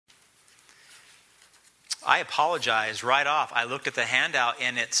I apologize right off. I looked at the handout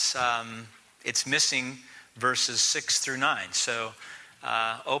and it's missing verses 6 through 9. So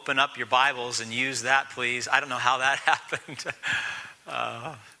open up your Bibles and use that, please. I don't know how that happened.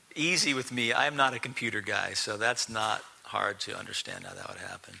 Easy with me. I am not a computer guy, so that's not hard to understand how that would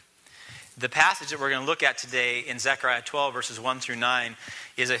happen. The passage that we're going to look at today in Zechariah 12, verses 1 through 9,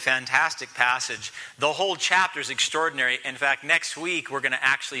 is a fantastic passage. The whole chapter is extraordinary. In fact, next week we're going to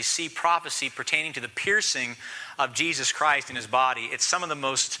actually see prophecy pertaining to the piercing of Jesus Christ in his body. It's some of the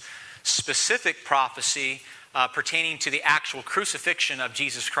most specific prophecy pertaining to the actual crucifixion of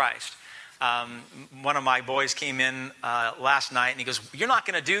Jesus Christ. One of my boys came in last night and he goes, "You're not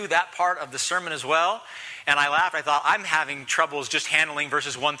going to do that part of the sermon as well?" And I laughed. I thought, I'm having troubles just handling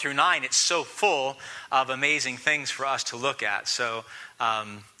verses 1 through 9. It's so full of amazing things for us to look at. So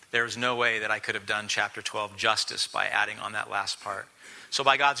there was no way that I could have done chapter 12 justice by adding on that last part. So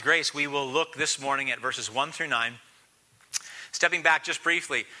by God's grace, we will look this morning at verses 1 through 9. Stepping back just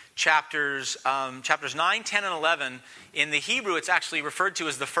briefly, chapters 9, 10, and 11, in the Hebrew, it's actually referred to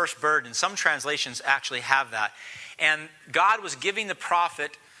as the first bird, and some translations actually have that. And God was giving the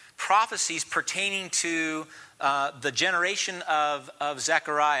prophet prophecies pertaining to the generation of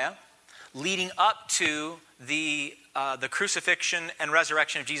Zechariah, leading up to the crucifixion and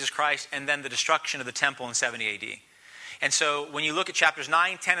resurrection of Jesus Christ, and then the destruction of the temple in 70 AD. And so when you look at chapters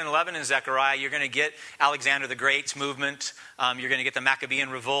 9, 10, and 11 in Zechariah, you're going to get Alexander the Great's movement. You're going to get the Maccabean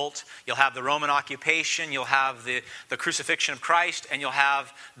revolt. You'll have the Roman occupation. You'll have the crucifixion of Christ. And you'll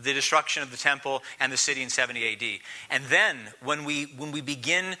have the destruction of the temple and the city in 70 AD. And then when we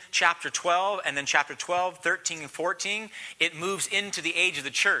begin chapter 12, and then chapter 12, 13, and 14, it moves into the age of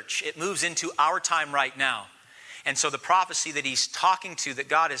the church. It moves into our time right now. And so the prophecy that he's talking to, that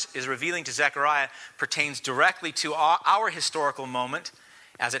God is revealing to Zechariah, pertains directly to our historical moment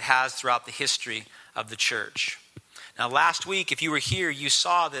as it has throughout the history of the church. Now last week, if you were here, you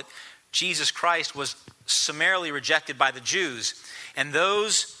saw that Jesus Christ was summarily rejected by the Jews. And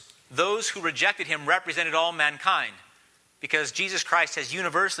those who rejected him represented all mankind, because Jesus Christ has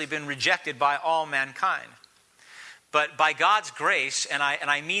universally been rejected by all mankind. But by God's grace, and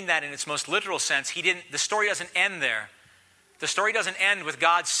I mean that in its most literal sense, the story doesn't end there. The story doesn't end with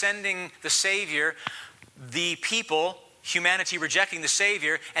God sending the Savior, the people, humanity rejecting the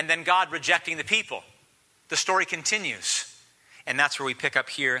Savior, and then God rejecting the people. The story continues. And that's where we pick up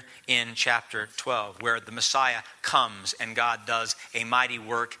here in chapter 12, where the Messiah comes and God does a mighty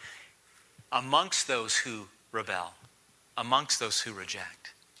work amongst those who rebel, amongst those who reject.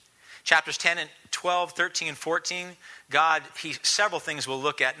 Chapters 10 and 12, 13, and 14, several things we'll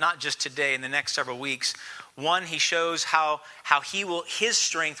look at, not just today, in the next several weeks. One, he shows how his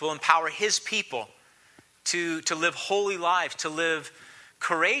strength will empower his people to live holy lives, to live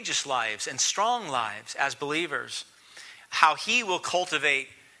courageous lives and strong lives as believers. How he will cultivate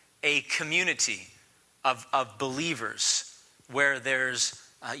a community of believers where there's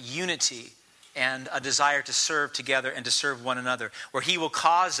unity and a desire to serve together and to serve one another. Where he will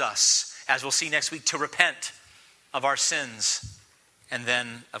cause us, as we'll see next week, to repent of our sins. And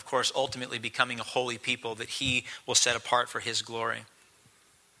then, of course, ultimately becoming a holy people that he will set apart for his glory.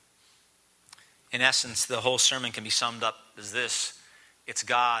 In essence, the whole sermon can be summed up as this. It's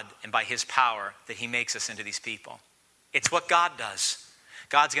God, and by his power, that he makes us into these people. It's what God does.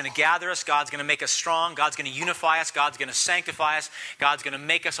 God's going to gather us. God's going to make us strong. God's going to unify us. God's going to sanctify us. God's going to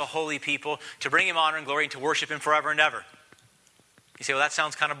make us a holy people to bring him honor and glory and to worship him forever and ever. You say, well, that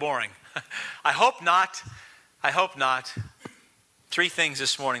sounds kind of boring. I hope not. I hope not. 3 things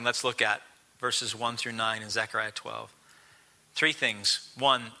this morning let's look at. Verses 1 through 9 in Zechariah 12. 3 things.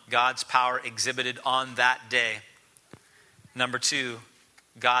 1, God's power exhibited on that day. Number 2,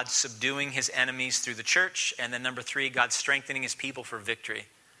 God subduing his enemies through the church. And then number 3, God strengthening his people for victory.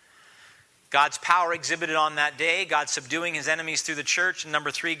 God's power exhibited on that day, God subduing his enemies through the church. And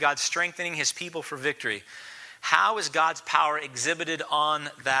number 3, God strengthening his people for victory. How is God's power exhibited on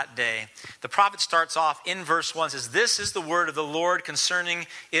that day? The prophet starts off in verse 1, says, "This is the word of the Lord concerning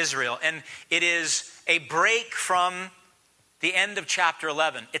Israel." And it is a break from the end of chapter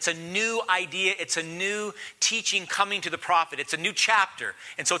 11. It's a new idea. It's a new teaching coming to the prophet. It's a new chapter.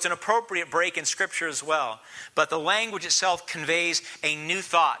 And so it's an appropriate break in Scripture as well. But the language itself conveys a new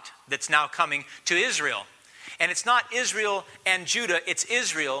thought that's now coming to Israel. And it's not Israel and Judah. It's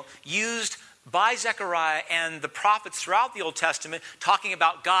Israel used by Zechariah and the prophets throughout the Old Testament, talking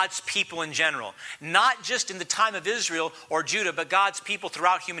about God's people in general. Not just in the time of Israel or Judah, but God's people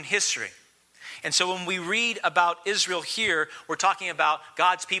throughout human history. And so when we read about Israel here, we're talking about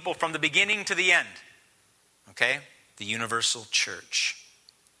God's people from the beginning to the end. Okay? The universal church.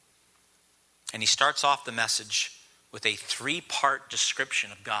 And he starts off the message with a 3-part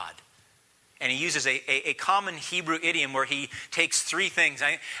description of God. And he uses a common Hebrew idiom where he takes 3 things.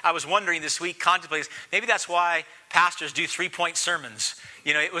 I was wondering this week, contemplating, maybe that's why pastors do 3-point sermons.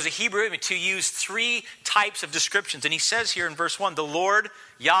 You know, it was a Hebrew idiom to use 3 types of descriptions. And he says here in verse 1, the Lord,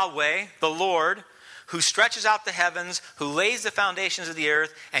 Yahweh, the Lord, who stretches out the heavens, who lays the foundations of the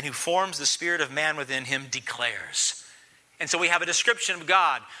earth, and who forms the spirit of man within him, declares. And so we have a description of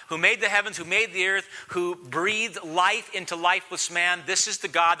God who made the heavens, who made the earth, who breathed life into lifeless man. This is the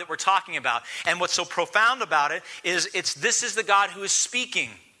God that we're talking about. And what's so profound about it is this is the God who is speaking.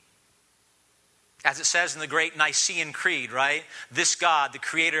 As it says in the great Nicene Creed, right? This God, the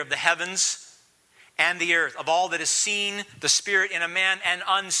creator of the heavens and the earth, of all that is seen, the spirit in a man and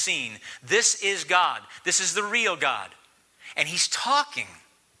unseen. This is God. This is the real God. And he's talking.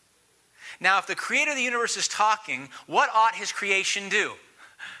 Now, if the creator of the universe is talking, what ought his creation do?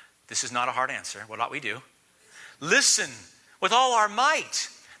 This is not a hard answer. What ought we do? Listen with all our might.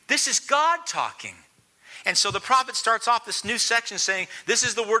 This is God talking. And so the prophet starts off this new section saying, this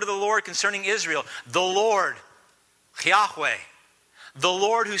is the word of the Lord concerning Israel. The Lord, Yahweh, the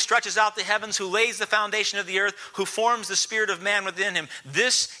Lord who stretches out the heavens, who lays the foundation of the earth, who forms the spirit of man within him.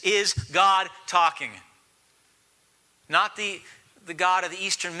 This is God talking. Not the God of the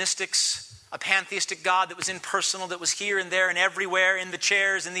Eastern mystics, a pantheistic God that was impersonal, that was here and there and everywhere, in the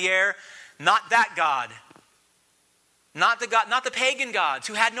chairs, in the air. Not that God. Not the pagan gods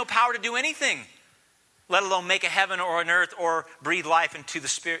who had no power to do anything, let alone make a heaven or an earth or breathe life into the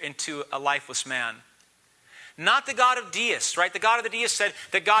spirit, into a lifeless man. Not the God of deists, right? The God of the deists said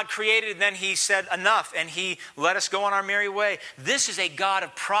that God created and then he said enough and he let us go on our merry way. This is a God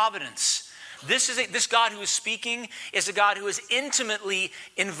of providence. This God who is speaking is a God who is intimately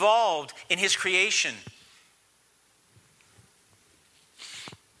involved in his creation.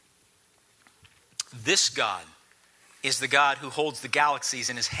 This God is the God who holds the galaxies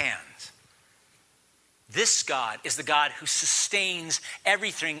in his hands. This God is the God who sustains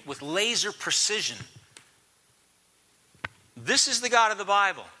everything with laser precision. This is the God of the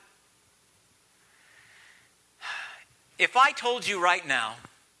Bible. If I told you right now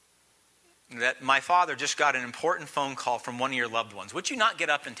that my father just got an important phone call from one of your loved ones, would you not get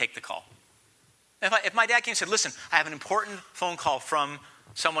up and take the call? If my dad came and said, listen, I have an important phone call from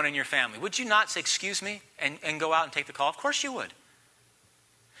someone in your family, would you not say, excuse me, and go out and take the call? Of course you would.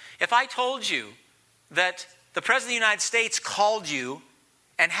 If I told you that the President of the United States called you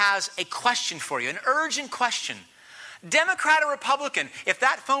and has a question for you, an urgent question, Democrat or Republican, if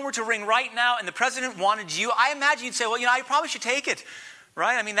that phone were to ring right now and the President wanted you, I imagine you'd say, well, I probably should take it.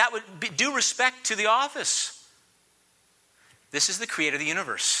 Right? I mean, that would be due respect to the office. This is the creator of the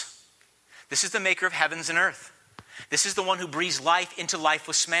universe. This is the maker of heavens and earth. This is the one who breathes life into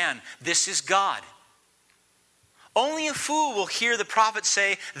lifeless man. This is God. Only a fool will hear the prophet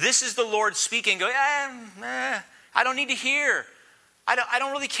say, this is the Lord speaking, go, I don't need to hear. I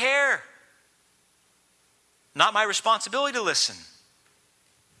don't really care. Not my responsibility to listen.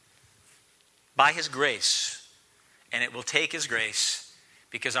 By his grace, and it will take his grace,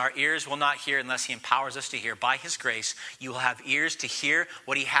 because our ears will not hear unless he empowers us to hear. By his grace, you will have ears to hear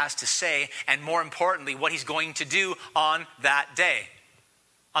what he has to say, and more importantly, what he's going to do on that day.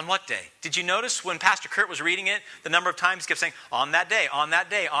 On what day? Did you notice when Pastor Kurt was reading it, the number of times he kept saying, on that day, on that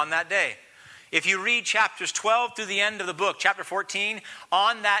day, on that day. If you read chapters 12 through the end of the book, chapter 14,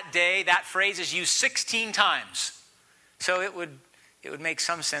 on that day, that phrase is used 16 times. So it would make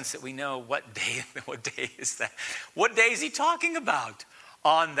some sense that we know what day is that. What day is he talking about?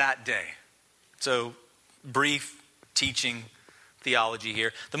 On that day. So, brief teaching theology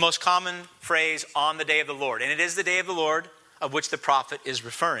here. The most common phrase, on the day of the Lord. And it is the day of the Lord of which the prophet is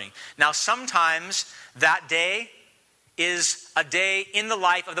referring. Now, sometimes that day is a day in the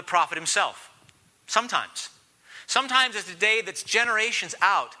life of the prophet himself. Sometimes. Sometimes it's a day that's generations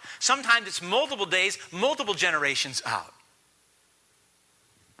out. Sometimes it's multiple days, multiple generations out.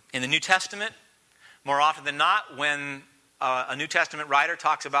 In the New Testament, more often than not, when a New Testament writer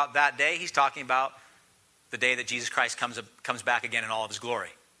talks about that day, he's talking about the day that Jesus Christ comes back again in all of his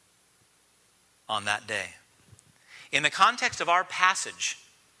glory. On that day. In the context of our passage,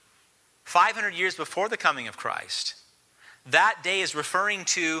 500 years before the coming of Christ, that day is referring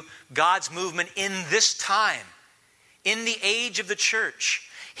to God's movement in this time, in the age of the church,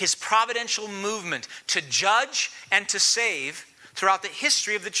 his providential movement to judge and to save throughout the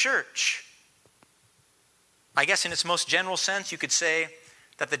history of the church. I guess in its most general sense, you could say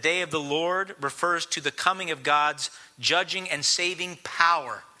that the day of the Lord refers to the coming of God's judging and saving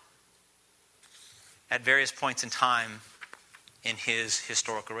power at various points in time in his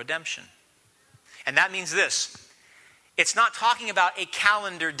historical redemption. And that means this. It's not talking about a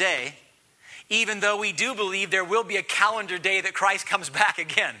calendar day, even though we do believe there will be a calendar day that Christ comes back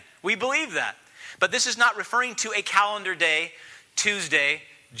again. We believe that. But this is not referring to a calendar day, Tuesday,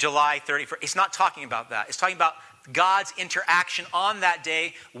 July 31st. It's not talking about that. It's talking about God's interaction on that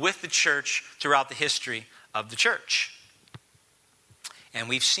day with the church throughout the history of the church. And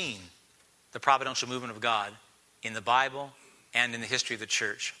we've seen the providential movement of God in the Bible and in the history of the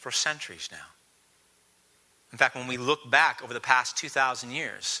church for centuries now. In fact, when we look back over the past 2,000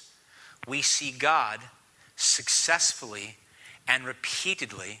 years, we see God successfully and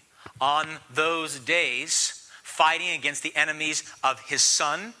repeatedly on those days fighting against the enemies of his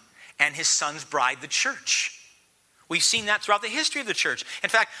Son and his Son's bride, the church. We've seen that throughout the history of the church. In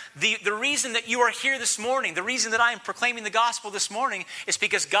fact, the reason that you are here this morning, the reason that I am proclaiming the gospel this morning is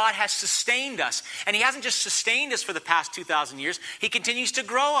because God has sustained us. And he hasn't just sustained us for the past 2,000 years. He continues to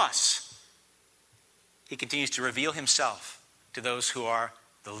grow us. He continues to reveal himself to those who are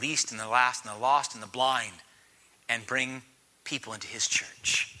the least and the last and the lost and the blind and bring people into his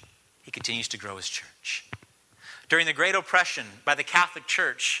church. He continues to grow his church. During the Great Oppression by the Catholic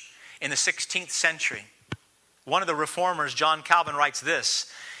Church in the 16th century, one of the reformers, John Calvin, writes this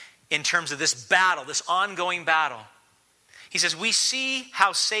in terms of this battle, this ongoing battle. He says, we see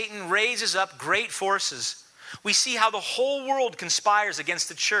how Satan raises up great forces. We see how the whole world conspires against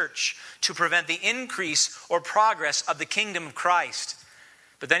the church to prevent the increase or progress of the kingdom of Christ.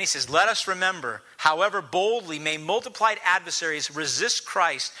 But then he says, let us remember, however boldly may multiplied adversaries resist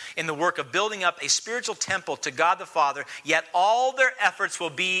Christ in the work of building up a spiritual temple to God the Father, yet all their efforts will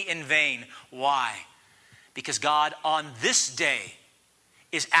be in vain. Why? Because God on this day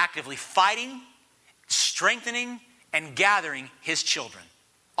is actively fighting, strengthening, and gathering his children.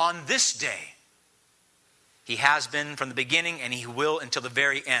 On this day. He has been from the beginning and he will until the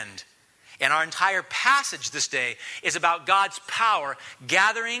very end. And our entire passage this day is about God's power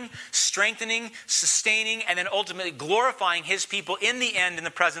gathering, strengthening, sustaining, and then ultimately glorifying his people in the end in the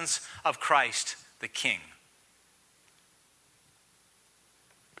presence of Christ the King.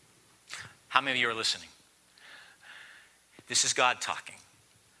 How many of you are listening? This is God talking.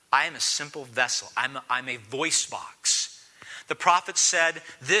 I am a simple vessel. I'm a voice box. The prophet said,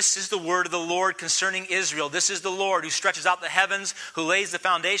 this is the word of the Lord concerning Israel. This is the Lord who stretches out the heavens, who lays the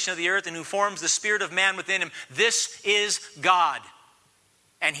foundation of the earth, and who forms the spirit of man within him. This is God.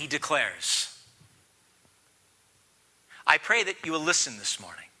 And he declares. I pray that you will listen this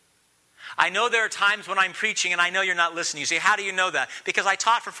morning. I know there are times when I'm preaching and I know you're not listening. You say, how do you know that? Because I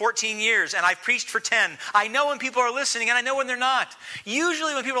taught for 14 years and I've preached for 10. I know when people are listening and I know when they're not.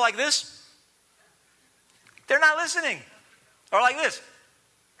 Usually when people are like this, they're not listening. Or like this,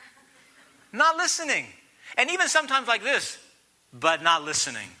 not listening. And even sometimes like this, but not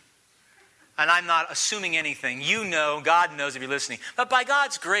listening. And I'm not assuming anything. You know, God knows if you're listening. But by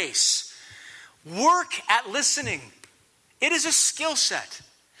God's grace, work at listening. It is a skill set.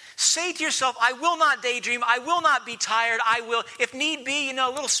 Say to yourself, I will not daydream. I will not be tired. I will, if need be, a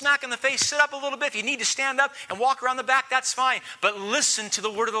little smack in the face, sit up a little bit. If you need to stand up and walk around the back, that's fine. But listen to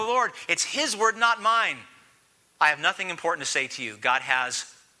the word of the Lord. It's his word, not mine. I have nothing important to say to you. God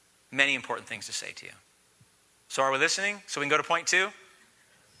has many important things to say to you. So are we listening? So we can go to point 2?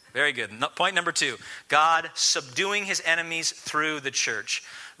 Very good. Point number 2. God subduing his enemies through the church.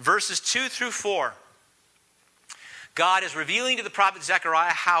 Verses 2 through 4. God is revealing to the prophet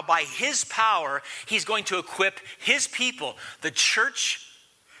Zechariah how by his power he's going to equip his people, the church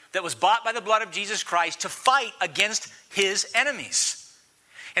that was bought by the blood of Jesus Christ, to fight against his enemies.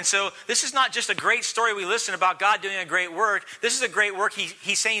 And so this is not just a great story we listen about God doing a great work. This is a great work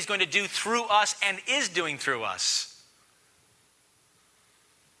he's saying he's going to do through us and is doing through us.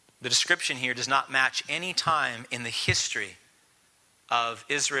 The description here does not match any time in the history of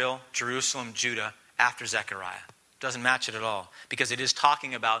Israel, Jerusalem, Judah after Zechariah. Doesn't match it at all, because it is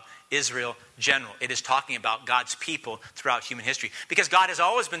talking about Israel general. It is talking about God's people throughout human history. Because God has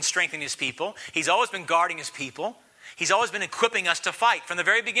always been strengthening his people. He's always been guarding his people. He's always been equipping us to fight from the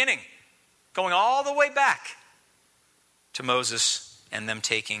very beginning, going all the way back to Moses and them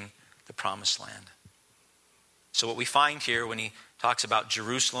taking the promised land. So what we find here when he talks about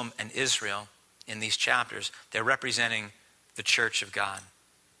Jerusalem and Israel in these chapters, they're representing the church of God.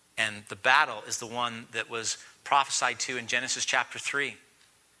 And the battle is the one that was prophesied to in Genesis chapter 3.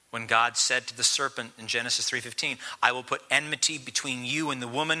 When God said to the serpent in Genesis 3:15, I will put enmity between you and the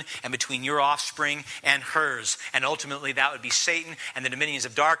woman, and between your offspring and hers. And ultimately that would be Satan and the dominions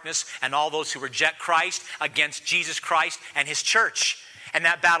of darkness and all those who reject Christ against Jesus Christ and his church. And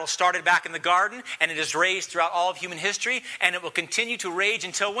that battle started back in the garden, and it has raged throughout all of human history, and it will continue to rage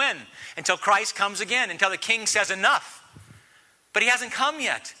until when? Until Christ comes again, until the king says enough. But he hasn't come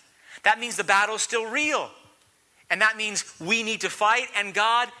yet. That means the battle is still real. And that means we need to fight, and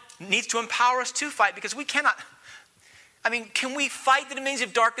God needs to empower us to fight, because we cannot. Can we fight the dominions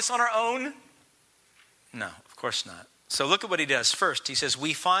of darkness on our own? No, of course not. So look at what he does. First, he says,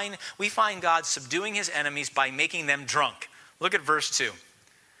 we find God subduing his enemies by making them drunk. Look at verse 2.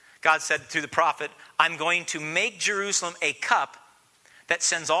 God said through the prophet, I'm going to make Jerusalem a cup that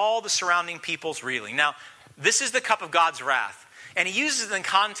sends all the surrounding peoples reeling. Now, this is the cup of God's wrath. And he uses it in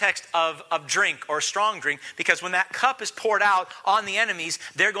context of drink or strong drink, because when that cup is poured out on the enemies,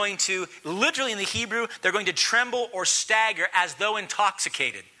 they're going to, literally in the Hebrew, they're going to tremble or stagger as though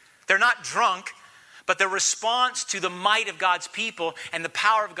intoxicated. They're not drunk, but their response to the might of God's people and the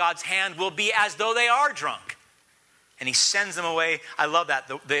power of God's hand will be as though they are drunk. And he sends them away. I love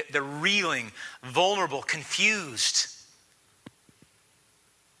that. They're reeling, vulnerable, confused.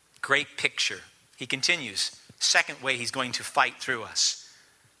 Great picture. He continues. Second way he's going to fight through us.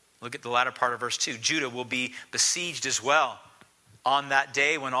 Look at the latter part of verse 2. Judah will be besieged as well on that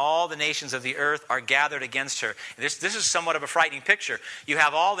day when all the nations of the earth are gathered against her. This is somewhat of a frightening picture. You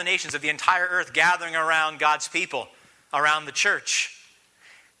have all the nations of the entire earth gathering around God's people, around the church,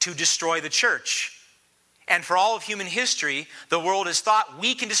 to destroy the church. And for all of human history, the world has thought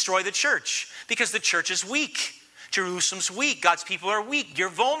we can destroy the church because the church is weak. Jerusalem's weak. God's people are weak. You're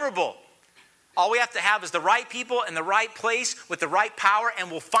vulnerable. All we have to have is the right people in the right place with the right power,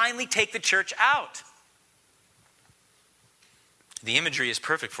 and we'll finally take the church out. The imagery is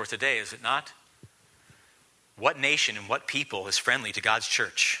perfect for today, is it not? What nation and what people is friendly to God's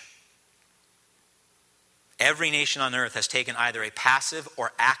church? Every nation on earth has taken either a passive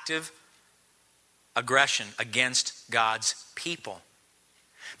or active aggression against God's people.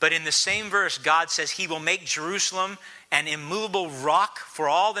 But in the same verse, God says he will make Jerusalem an immovable rock for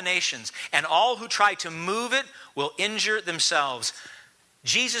all the nations, and all who try to move it will injure themselves.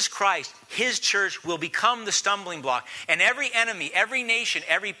 Jesus Christ, his church, will become the stumbling block. And every enemy, every nation,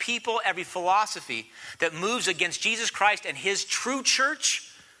 every people, every philosophy that moves against Jesus Christ and his true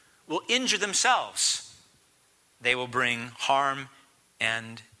church will injure themselves. They will bring harm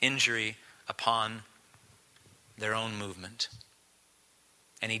and injury upon their own movement.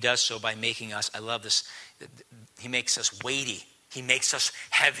 And he does so by making us, I love this, he makes us weighty. He makes us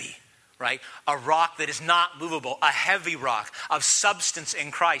heavy, right? A rock that is not movable, a heavy rock of substance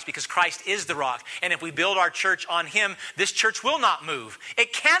in Christ, because Christ is the rock. And if we build our church on him, this church will not move.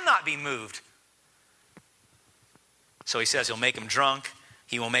 It cannot be moved. So he says he'll make them drunk.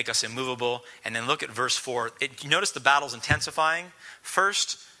 He will make us immovable. And then look at verse 4. You notice the battle's intensifying.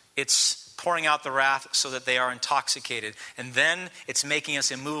 First, it's pouring out the wrath so that they are intoxicated. And then it's making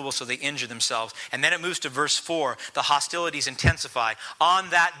us immovable so they injure themselves. And then it moves to verse 4. The hostilities intensify. On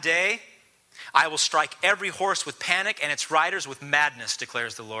that day, I will strike every horse with panic and its riders with madness,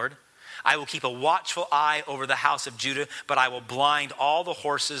 declares the Lord. I will keep a watchful eye over the house of Judah, but I will blind all the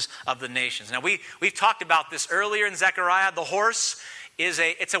horses of the nations. Now, we've talked about this earlier in Zechariah. The horse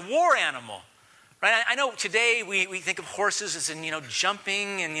it's a war animal. Right? I know today we think of horses as in,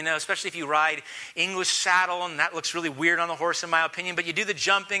 jumping, and, especially if you ride English saddle, and that looks really weird on the horse in my opinion, but you do the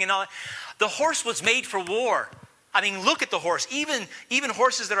jumping and all that. The horse was made for war. I mean, look at the horse. Even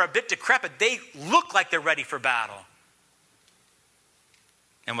horses that are a bit decrepit, they look like they're ready for battle.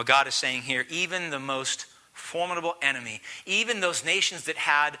 And what God is saying here, even the most formidable enemy, even those nations that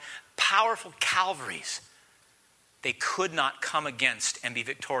had powerful cavalries, they could not come against and be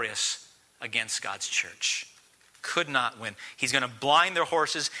victorious against God's church. Could not win. He's going to blind their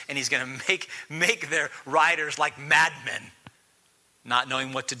horses, and he's going to make their riders like madmen, not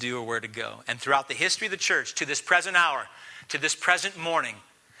knowing what to do or where to go. And throughout the history of the church, to this present hour, to this present morning,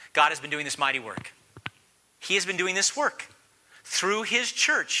 God has been doing this mighty work. He has been doing this work through his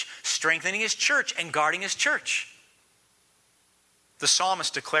church, strengthening his church and guarding his church. The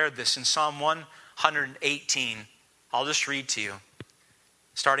psalmist declared this in Psalm 118. I'll just read to you.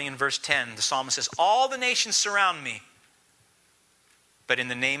 Starting in verse 10, the psalmist says, all the nations surround me, but in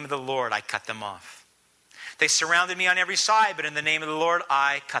the name of the Lord I cut them off. They surrounded me on every side, but in the name of the Lord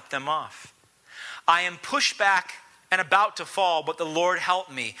I cut them off. I am pushed back and about to fall, but the Lord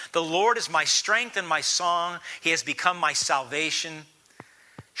helped me. The Lord is my strength and my song. He has become my salvation.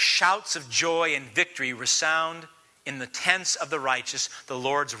 Shouts of joy and victory resound in the tents of the righteous. The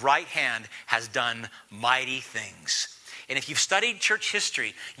Lord's right hand has done mighty things. And if you've studied church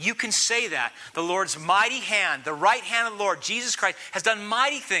history, you can say that the Lord's mighty hand, the right hand of the Lord, Jesus Christ, has done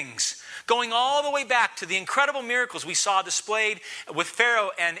mighty things, going all the way back to the incredible miracles we saw displayed with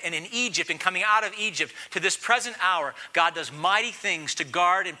Pharaoh and in Egypt and coming out of Egypt to this present hour. God does mighty things to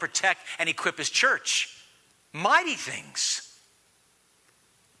guard and protect and equip his church. Mighty things.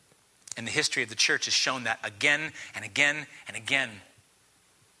 And the history of the church has shown that again and again and again.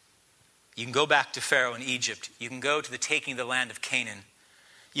 You can go back to Pharaoh in Egypt. You can go to the taking of the land of Canaan.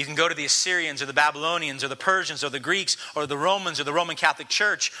 You can go to the Assyrians or the Babylonians or the Persians or the Greeks or the Romans or the Roman Catholic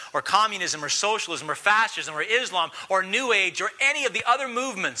Church or communism or socialism or fascism or Islam or New Age or any of the other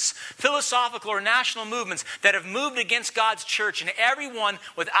movements, philosophical or national movements that have moved against God's church, and everyone,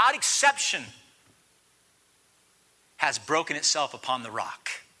 without exception, has broken itself upon the rock.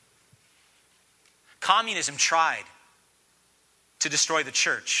 Communism tried to destroy the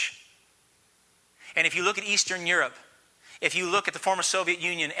church. And if you look at Eastern Europe, if you look at the former Soviet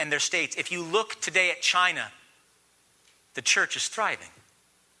Union and their states, if you look today at China, the church is thriving.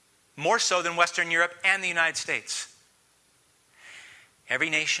 More so than Western Europe and the United States. Every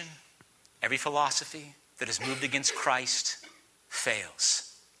nation, every philosophy that has moved against Christ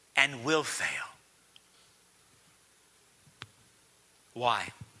fails and will fail. Why?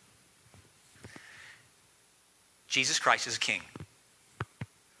 Jesus Christ is a king.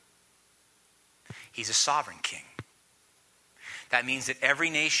 He's a sovereign king. That means that every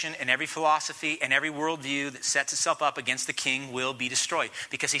nation and every philosophy and every worldview that sets itself up against the king will be destroyed.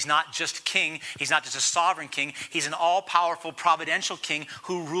 Because he's not just king, he's not just a sovereign king, he's an all-powerful providential king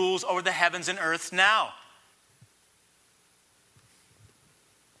who rules over the heavens and earth now.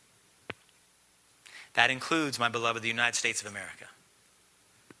 That includes, my beloved, the United States of America.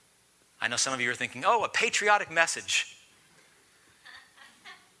 I know some of you are thinking, oh, a patriotic message.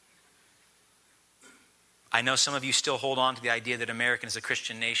 I know some of you still hold on to the idea that America is a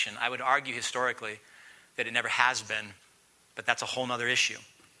Christian nation. I would argue historically that it never has been, but that's a whole other issue.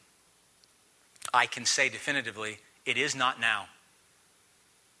 I can say definitively, it is not now.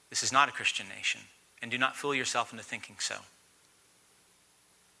 This is not a Christian nation, and do not fool yourself into thinking so.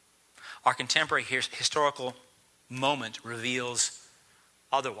 Our contemporary historical moment reveals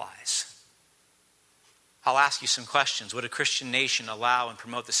otherwise. I'll ask you some questions. Would a Christian nation allow and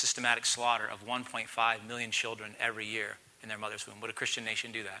promote the systematic slaughter of 1.5 million children every year in their mother's womb? Would a Christian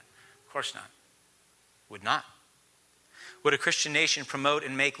nation do that? Of course not. Would not. Would a Christian nation promote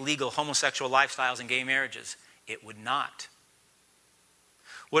and make legal homosexual lifestyles and gay marriages? It would not.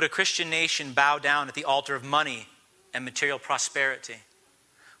 Would a Christian nation bow down at the altar of money and material prosperity?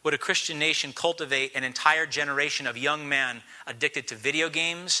 Would a Christian nation cultivate an entire generation of young men addicted to video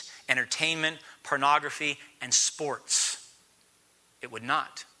games, entertainment, pornography, and sports? It would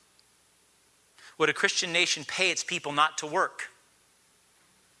not. Would a Christian nation pay its people not to work?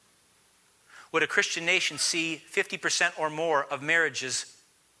 Would a Christian nation see 50% or more of marriages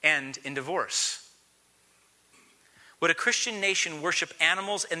end in divorce? Would a Christian nation worship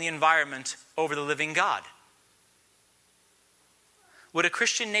animals and the environment over the living God? Would a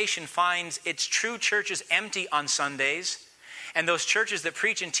Christian nation find its true churches empty on Sundays and those churches that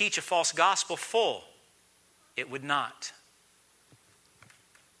preach and teach a false gospel full? It would not.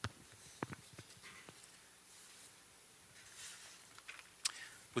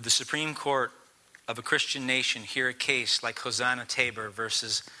 Would the Supreme Court of a Christian nation hear a case like Hosanna Tabor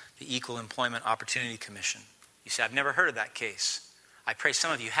versus the Equal Employment Opportunity Commission? You say, I've never heard of that case. I pray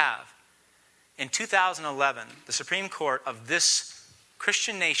some of you have. In 2011, the Supreme Court of this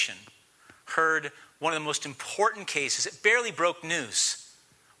Christian nation heard one of the most important cases. It barely broke news.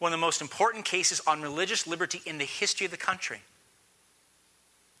 One of the most important cases on religious liberty in the history of the country.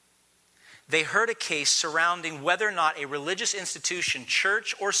 They heard a case surrounding whether or not a religious institution,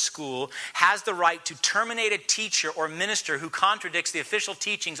 church or school, has the right to terminate a teacher or minister who contradicts the official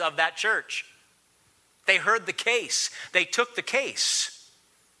teachings of that church. They heard the case. They took the case.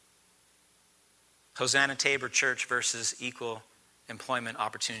 Hosanna Tabor Church versus Equal Employment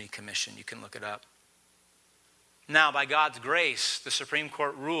Opportunity Commission. You can look it up. Now, by God's grace, the Supreme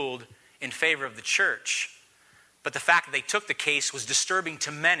Court ruled in favor of the church. But the fact that they took the case was disturbing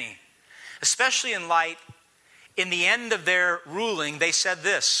to many, especially in light, in the end of their ruling, they said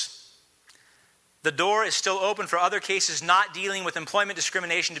this: the door is still open for other cases not dealing with employment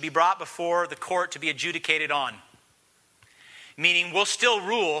discrimination to be brought before the court to be adjudicated on. Meaning, we'll still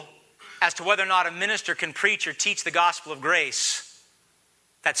rule as to whether or not a minister can preach or teach the gospel of grace.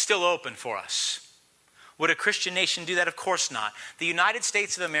 That's still open for us. Would a Christian nation do that? Of course not. The United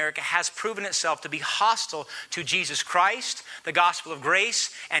States of America has proven itself to be hostile to Jesus Christ, the gospel of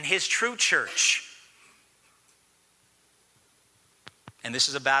grace, and his true church. And this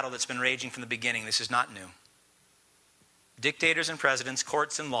is a battle that's been raging from the beginning. This is not new. Dictators and presidents,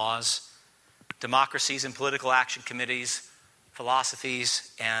 courts and laws, democracies and political action committees,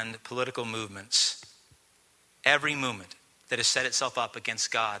 philosophies and political movements. Every movement that has set itself up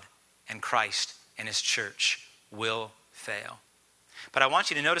against God and Christ and his church will fail. But I want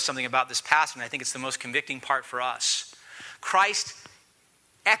you to notice something about this passage, and I think it's the most convicting part for us.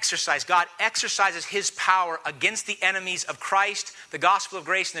 God exercises his power against the enemies of Christ, the gospel of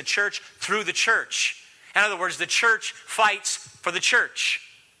grace, and the church through the church. In other words, the church fights for the church.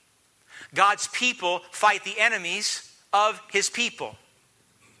 God's people fight the enemies of his people.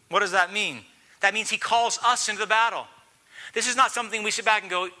 What does that mean? That means he calls us into the battle. This is not something we sit back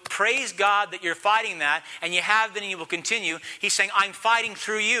and go, praise God that you're fighting that, and you have been and you will continue. He's saying, I'm fighting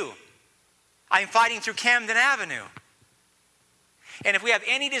through you. I'm fighting through Camden Avenue. And if we have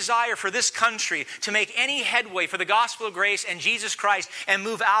any desire for this country to make any headway for the gospel of grace and Jesus Christ and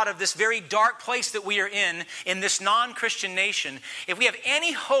move out of this very dark place that we are in this non-Christian nation, if we have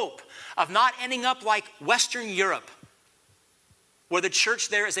any hope of not ending up like Western Europe, where the church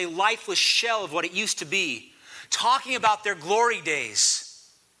there is a lifeless shell of what it used to be, talking about their glory days,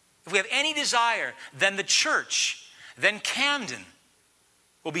 if we have any desire, then the church, then Camden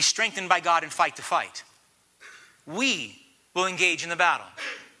will be strengthened by God and fight the fight. We will engage in the battle.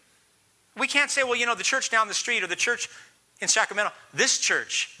 We can't say, well, the church down the street or the church in Sacramento, this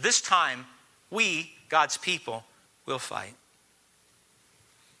church, this time, we, God's people, will fight.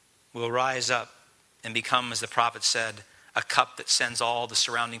 We'll rise up and become, as the prophet said, a cup that sends all the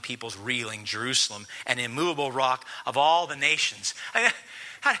surrounding peoples reeling, Jerusalem, an immovable rock of all the nations.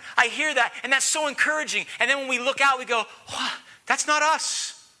 I hear that, and that's so encouraging. And then when we look out, we go, oh, that's not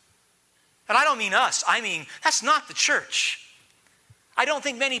us. And I don't mean us. I mean, that's not the church. I don't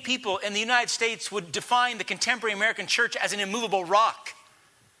think many people in the United States would define the contemporary American church as an immovable rock.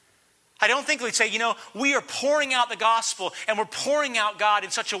 I don't think we'd say, we are pouring out the gospel and we're pouring out God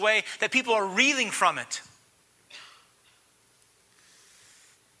in such a way that people are reeling from it.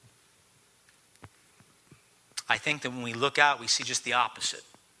 I think that when we look out, we see just the opposite.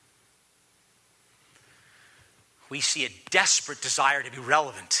 We see a desperate desire to be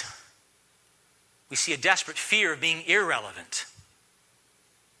relevant. We see a desperate fear of being irrelevant.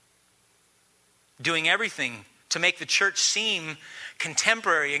 Doing everything to make the church seem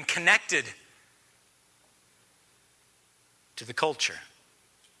contemporary and connected to the culture.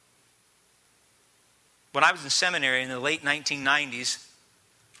 When I was in seminary in the late 1990s,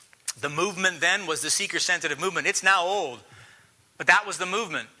 the movement then was the seeker-sensitive movement. It's now old, but that was the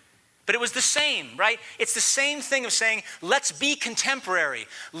movement. But it was the same, right? It's the same thing of saying, let's be contemporary.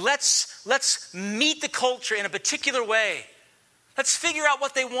 Let's meet the culture in a particular way. Let's figure out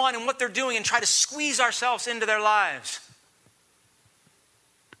what they want and what they're doing and try to squeeze ourselves into their lives.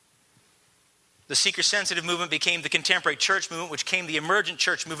 The seeker-sensitive movement became the contemporary church movement, which became the emergent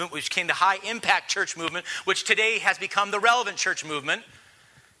church movement, which became the high-impact church movement, which today has become the relevant church movement.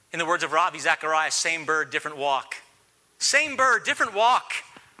 In the words of Ravi Zacharias, same bird, different walk. Same bird, different walk.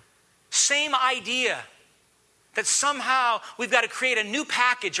 Same idea that somehow we've got to create a new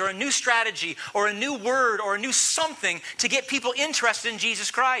package or a new strategy or a new word or a new something to get people interested in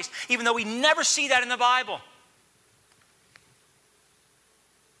Jesus Christ, even though we never see that in the Bible.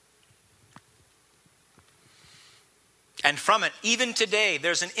 And from it, even today,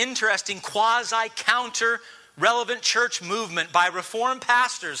 there's an interesting quasi-counter relevant church movement by Reformed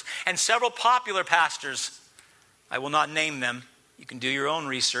pastors and several popular pastors. I will not name them. You can do your own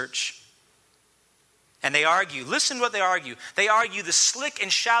research. And they argue, listen to what they argue. They argue the slick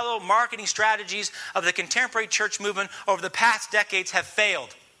and shallow marketing strategies of the contemporary church movement over the past decades have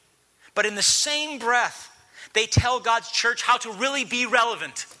failed. But in the same breath, they tell God's church how to really be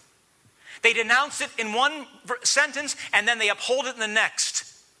relevant. They denounce it in one sentence and then they uphold it in the next.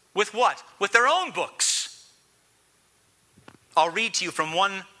 With what? With their own books. I'll read to you from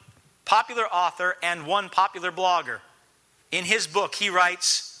one popular author and one popular blogger. In his book, he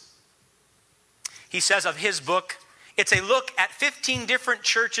writes, he says of his book, it's a look at 15 different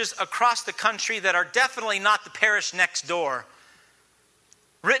churches across the country that are definitely not the parish next door.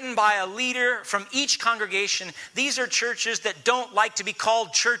 Written by a leader from each congregation, these are churches that don't like to be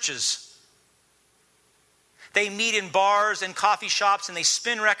called churches. They meet in bars and coffee shops and they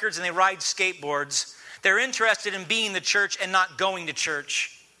spin records and they ride skateboards. They're interested in being the church and not going to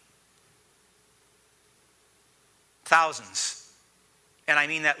church. Thousands, and I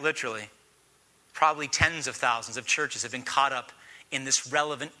mean that literally, probably tens of thousands of churches have been caught up in this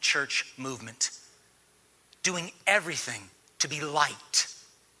relevant church movement, doing everything to be light.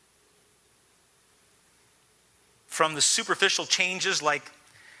 from the superficial changes like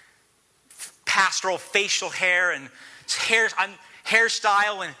pastoral facial hair and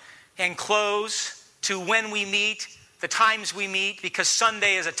hairstyle and clothes, to when we meet, the times we meet, because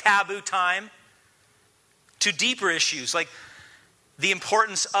Sunday is a taboo time, to deeper issues like the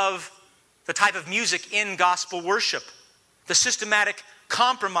importance of the type of music in gospel worship, the systematic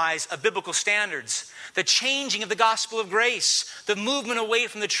compromise of biblical standards, the changing of the gospel of grace, the movement away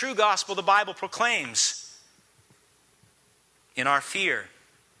from the true gospel the Bible proclaims. In our fear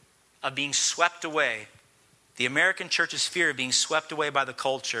of being swept away, the American church's fear of being swept away by the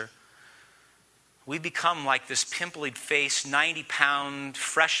culture, we become like this pimply-faced, 90-pound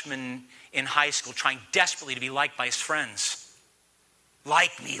freshman in high school trying desperately to be liked by his friends.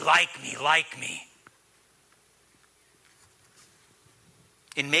 Like me, like me, like me.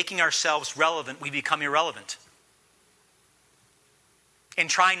 In making ourselves relevant, we become irrelevant. In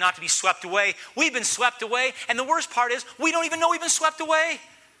trying not to be swept away, we've been swept away, and the worst part is we don't even know we've been swept away.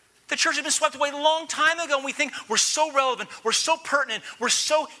 The church has been swept away a long time ago, and we think we're so relevant, we're so pertinent, we're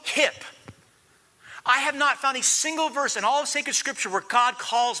so hip. I have not found a single verse in all of sacred scripture where God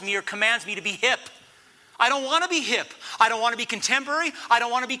calls me or commands me to be hip. I don't want to be hip. I don't want to be contemporary. I don't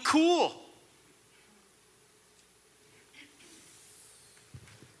want to be cool.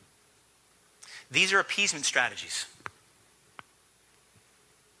 These are appeasement strategies.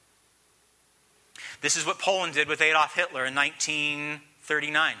 This is what Poland did with Adolf Hitler in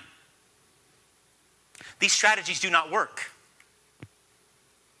 1939. These strategies do not work.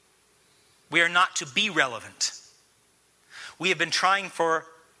 We are not to be relevant. We have been trying for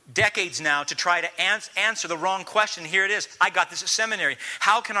decades now to try to answer the wrong question. Here it is. I got this at seminary.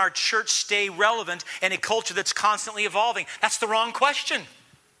 How can our church stay relevant in a culture that's constantly evolving? That's the wrong question.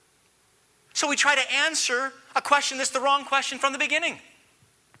 So we try to answer a question that's the wrong question from the beginning.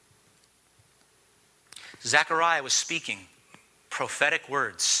 Zechariah was speaking prophetic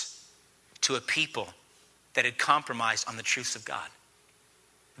words to a people that had compromised on the truths of God.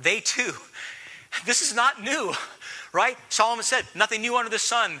 They too, this is not new, right? Solomon said, nothing new under the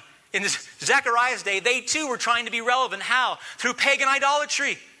sun. In Zechariah's day, they too were trying to be relevant. How? Through pagan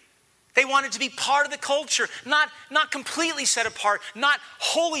idolatry. They wanted to be part of the culture, not completely set apart, not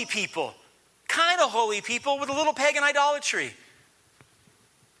holy people, kind of holy people with a little pagan idolatry.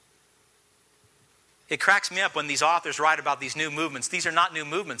 It cracks me up when these authors write about these new movements. These are not new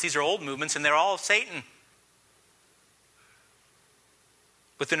movements. These are old movements, and they're all of Satan.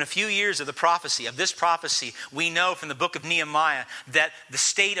 Within a few years of this prophecy, we know from the book of Nehemiah that the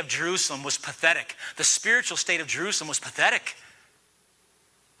state of Jerusalem was pathetic. The spiritual state of Jerusalem was pathetic.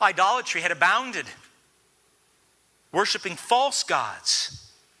 Idolatry had abounded. Worshipping false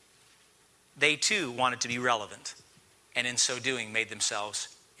gods. They too wanted to be relevant, and in so doing made themselves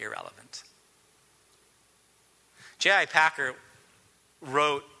irrelevant. J.I. Packer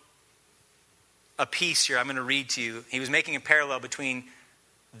wrote a piece here I'm going to read to you. He was making a parallel between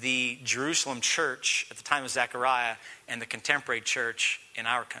the Jerusalem church at the time of Zechariah and the contemporary church in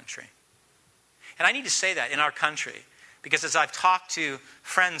our country. And I need to say that, in our country, because as I've talked to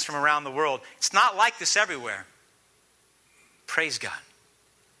friends from around the world, it's not like this everywhere. Praise God.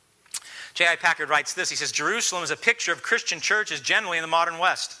 J.I. Packer writes this. He says, Jerusalem is a picture of Christian churches generally in the modern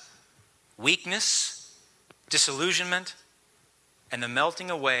West. Weakness, disillusionment, and the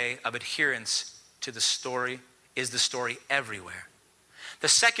melting away of adherence to the story is the story everywhere. The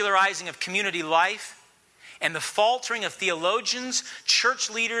secularizing of community life and the faltering of theologians,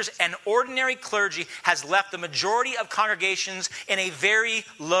 church leaders, and ordinary clergy has left the majority of congregations in a very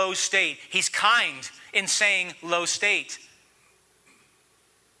low state. He's kind in saying low state.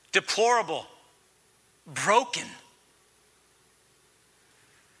 Deplorable. Broken.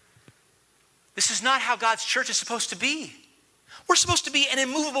 This is not how God's church is supposed to be. We're supposed to be an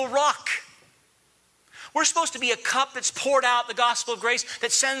immovable rock. We're supposed to be a cup that's poured out the gospel of grace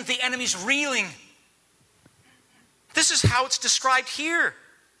that sends the enemies reeling. This is how it's described here.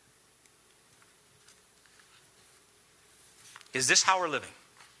 Is this how we're living?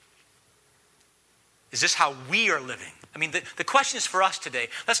 Is this how we are living? I mean, the question is for us today.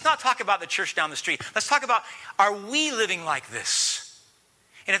 Let's not talk about the church down the street. Let's talk about, are we living like this?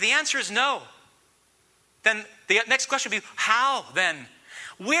 And if the answer is no, then the next question would be, how then?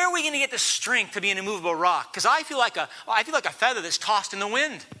 Where are we going to get the strength to be an immovable rock? Because I feel like a feather that's tossed in the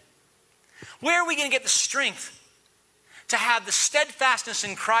wind. Where are we going to get the strength to have the steadfastness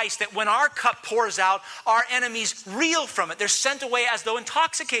in Christ that when our cup pours out, our enemies reel from it? They're sent away as though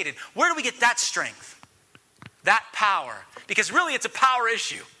intoxicated. Where do we get that strength? That power? Because really it's a power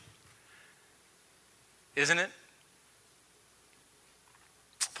issue. Isn't it?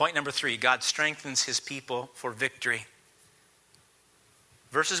 Point number 3, God strengthens his people for victory.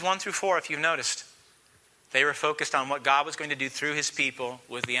 Verses 1 through 4, if you've noticed, they were focused on what God was going to do through his people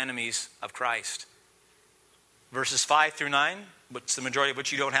with the enemies of Christ. Verses 5 through 9, which the majority of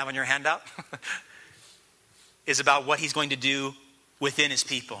which you don't have on your handout, is about what he's going to do within his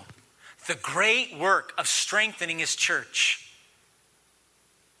people. The great work of strengthening his church.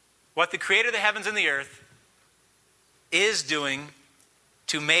 What the creator of the heavens and the earth is doing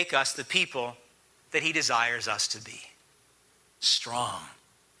to make us the people that he desires us to be. Strong,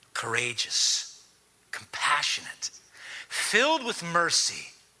 courageous, compassionate, filled with mercy.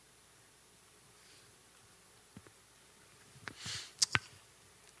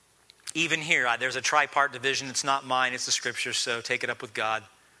 Even here, there's a tripart division. It's not mine, it's the scripture, so take it up with God.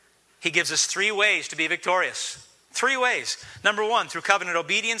 He gives us 3 ways to be victorious. 3 ways. Number 1, through covenant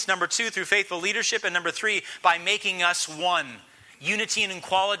obedience. Number 2, through faithful leadership. And number 3, by making us one. Unity and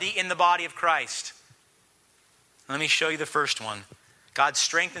equality in the body of Christ. Let me show you the first one. God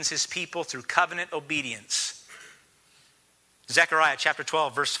strengthens his people through covenant obedience. Zechariah chapter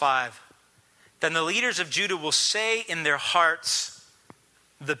 12, verse 5. Then the leaders of Judah will say in their hearts,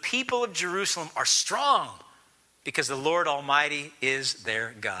 the people of Jerusalem are strong because the Lord Almighty is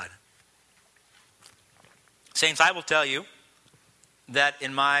their God. Saints, I will tell you that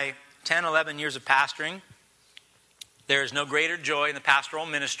in my 10, 11 years of pastoring, there is no greater joy in the pastoral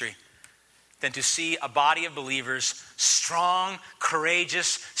ministry than to see a body of believers strong,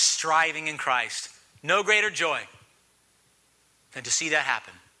 courageous, striving in Christ. No greater joy than to see that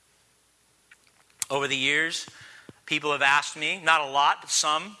happen. Over the years, people have asked me, not a lot, but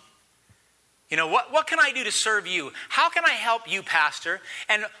some, what can I do to serve you? How can I help you, Pastor?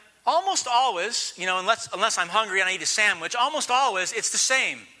 And almost always, unless I'm hungry and I need a sandwich, almost always it's the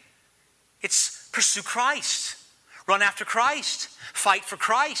same. It's pursue Christ. Run after Christ. Fight for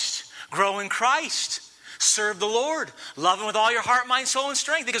Christ. Grow in Christ. Serve the Lord. Love him with all your heart, mind, soul, and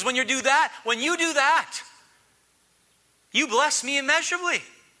strength. Because when you do that, you bless me immeasurably.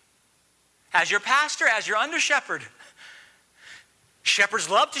 As your pastor, as your under shepherd. Shepherds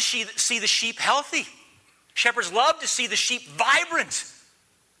love to see the sheep healthy. Shepherds love to see the sheep vibrant.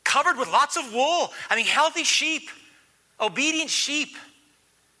 Covered with lots of wool. Healthy sheep. Obedient sheep.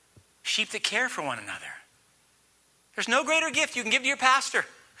 Sheep that care for one another. There's no greater gift you can give to your pastor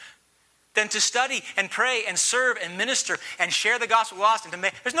than to study and pray and serve and minister and share the gospel with lost.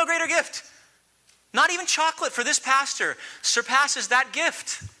 There's no greater gift. Not even chocolate for this pastor surpasses that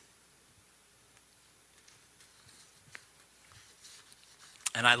gift.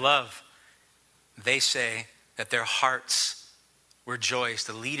 And I love, they say that their hearts rejoice.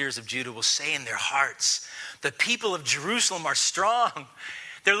 The leaders of Judah will say in their hearts, the people of Jerusalem are strong.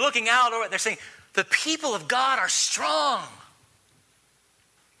 They're looking out over it. They're saying, the people of God are strong.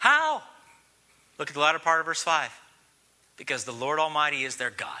 How? Look at the latter part of verse 5. Because the Lord Almighty is their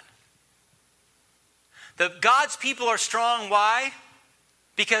God. God's people are strong. Why?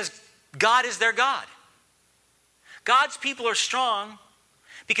 Because God is their God. God's people are strong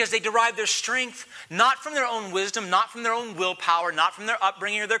because they derive their strength not from their own wisdom, not from their own willpower, not from their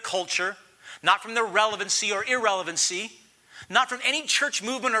upbringing or their culture, not from their relevancy or irrelevancy, not from any church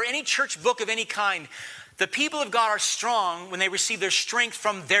movement or any church book of any kind. The people of God are strong when they receive their strength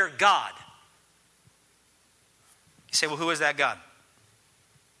from their God. You say, well, who is that God?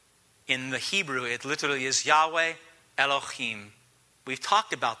 In the Hebrew, it literally is Yahweh Elohim. We've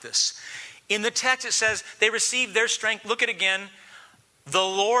talked about this. In the text, it says they received their strength. Look at it again. The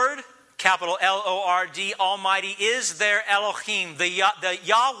Lord, capital L-O-R-D, Almighty, is their Elohim. The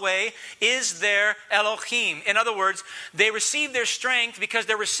Yahweh is their Elohim. In other words, they receive their strength because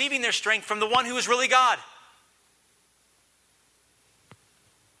they're receiving their strength from the one who is really God.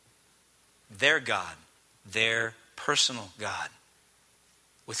 Their God, their personal God,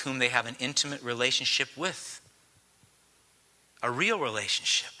 with whom they have an intimate relationship with. A real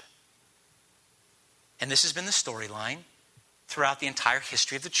relationship. And this has been the storyline throughout the entire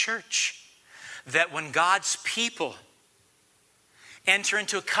history of the church. That when God's people enter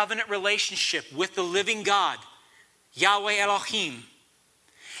into a covenant relationship with the living God, Yahweh Elohim,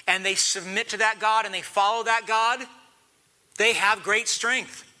 and they submit to that God and they follow that God, they have great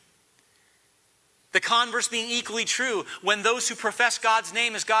strength. The converse being equally true, when those who profess God's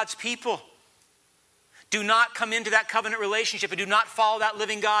name as God's people do not come into that covenant relationship and do not follow that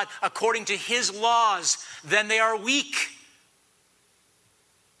living God according to his laws, then they are weak.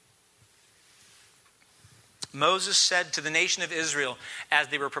 Moses said to the nation of Israel as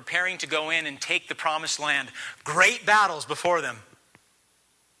they were preparing to go in and take the promised land, great battles before them.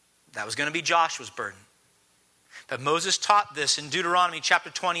 That was going to be Joshua's burden. But Moses taught this in Deuteronomy chapter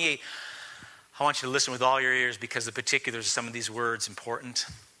 28. I want you to listen with all your ears because the particulars of some of these words are important.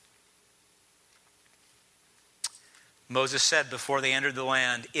 Moses said before they entered the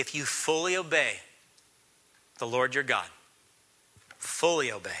land, if you fully obey the Lord your God,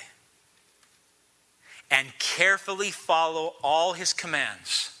 fully obey, and carefully follow all his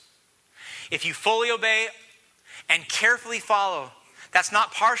commands. If you fully obey and carefully follow, that's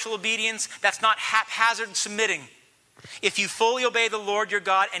not partial obedience, that's not haphazard submitting. If you fully obey the Lord your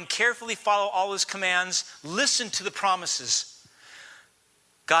God and carefully follow all his commands, listen to the promises.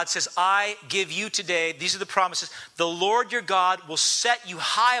 God says, I give you today, these are the promises. The Lord your God will set you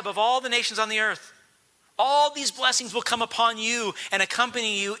high above all the nations on the earth. All these blessings will come upon you and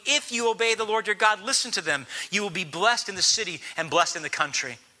accompany you if you obey the Lord your God. Listen to them. You will be blessed in the city and blessed in the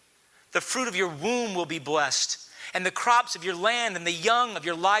country. The fruit of your womb will be blessed, and the crops of your land and the young of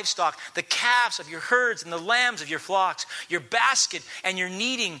your livestock, the calves of your herds and the lambs of your flocks. Your basket and your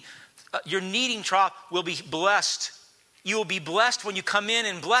kneading trough will be blessed. You will be blessed when you come in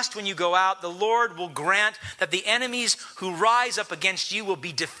and blessed when you go out. The Lord will grant that the enemies who rise up against you will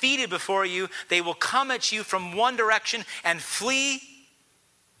be defeated before you. They will come at you from one direction and flee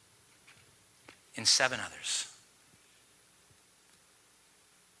in 7 others.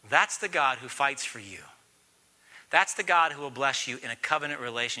 That's the God who fights for you. That's the God who will bless you in a covenant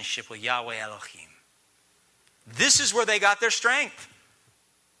relationship with Yahweh Elohim. This is where they got their strength.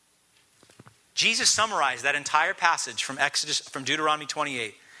 Jesus summarized that entire passage from Deuteronomy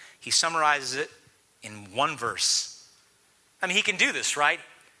 28. He summarizes it in one verse. I mean, he can do this, right?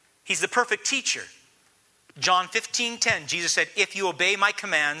 He's the perfect teacher. John 15:10, Jesus said, if you obey my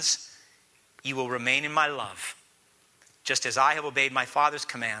commands, you will remain in my love, just as I have obeyed my Father's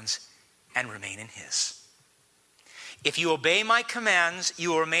commands and remain in his. If you obey my commands, you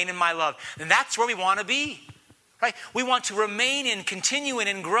will remain in my love. And that's where we want to be. Right? We want to remain in, continue in,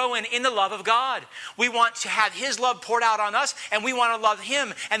 and grow in the love of God. We want to have his love poured out on us, and we want to love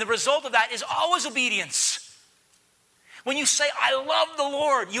him. And the result of that is always obedience. When you say, I love the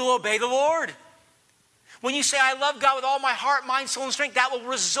Lord, you'll obey the Lord. When you say, I love God with all my heart, mind, soul, and strength, that will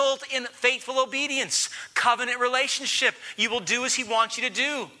result in faithful obedience, covenant relationship. You will do as he wants you to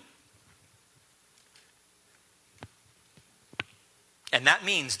do. And that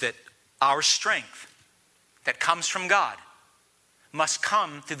means that our strength that comes from God must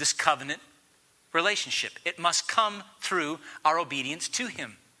come through this covenant relationship. It must come through our obedience to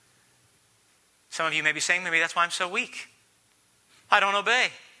him. Some of you may be saying, maybe that's why I'm so weak. I don't obey.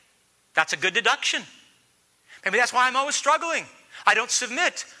 That's a good deduction. Maybe that's why I'm always struggling. I don't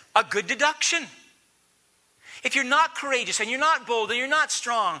submit. A good deduction. If you're not courageous and you're not bold and you're not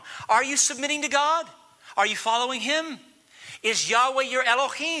strong, are you submitting to God? Are you following him? Is Yahweh your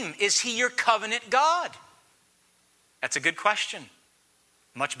Elohim? Is he your covenant God? That's a good question.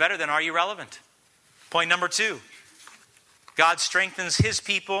 Much better than are you relevant? Point number 2. God strengthens his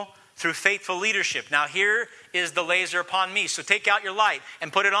people through faithful leadership. Now here is the laser upon me. So take out your light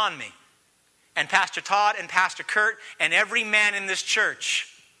and put it on me. And Pastor Todd and Pastor Kurt and every man in this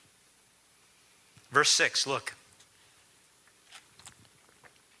church. Verse 6, look.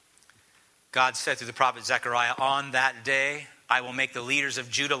 God said through the prophet Zechariah, on that day I will make the leaders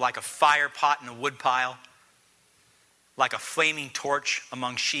of Judah like a fire pot in a wood pile, like a flaming torch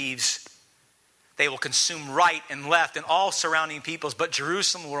among sheaves. They will consume right and left and all surrounding peoples, but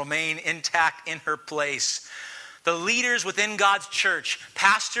Jerusalem will remain intact in her place. The leaders within God's church,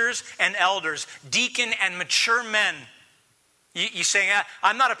 pastors and elders, deacon and mature men. You saying,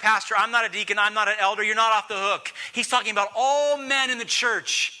 I'm not a pastor, I'm not a deacon, I'm not an elder, you're not off the hook. He's talking about all men in the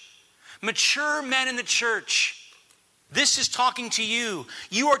church, mature men in the church. This is talking to you.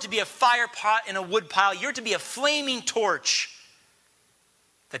 You are to be a fire pot in a wood pile. You're to be a flaming torch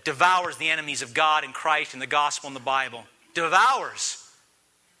that devours the enemies of God and Christ and the gospel and the Bible. Devours.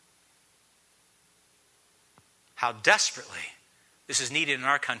 How desperately this is needed in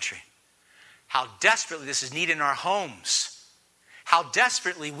our country. How desperately this is needed in our homes. How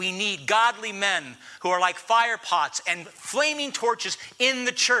desperately we need godly men who are like fire pots and flaming torches in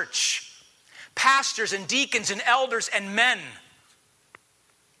the church. Pastors and deacons and elders and men.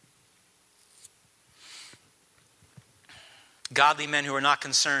 Godly men who are not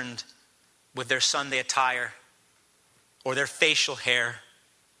concerned with their Sunday attire or their facial hair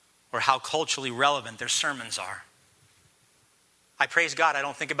or how culturally relevant their sermons are. I praise God, I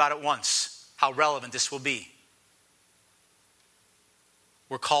don't think about it once how relevant this will be.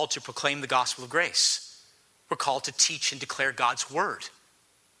 We're called to proclaim the gospel of grace. We're called to teach and declare God's word.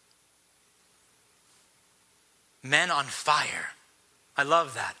 Men on fire. I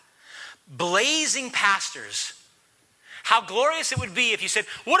love that. Blazing pastors How glorious it would be if you said,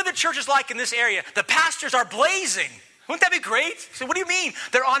 what are the churches like in this area? The pastors are blazing. Wouldn't that be great? So what do you mean?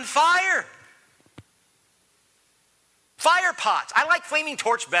 They're on fire. Fire pots. I like flaming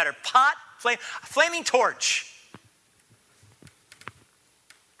torch better. Flaming torch.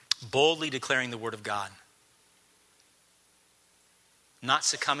 Boldly declaring the word of God. Not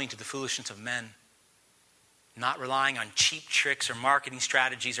succumbing to the foolishness of men. Not relying on cheap tricks or marketing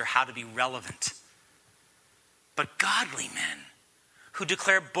strategies or how to be relevant. But godly men who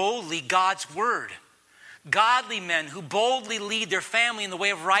declare boldly God's word. Godly men who boldly lead their family in the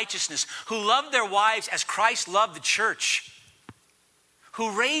way of righteousness, who love their wives as Christ loved the church,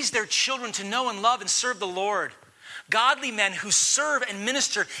 who raise their children to know and love and serve the Lord. Godly men who serve and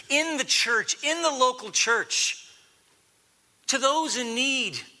minister in the church, in the local church, to those in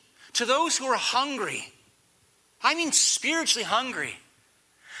need, to those who are hungry. I mean spiritually hungry.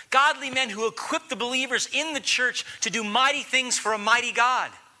 Godly men who equip the believers in the church to do mighty things for a mighty God.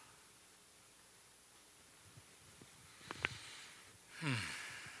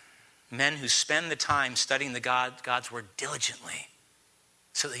 Men who spend the time studying God's word diligently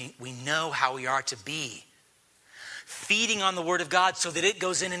so that we know how we are to be. Feeding on the word of God so that it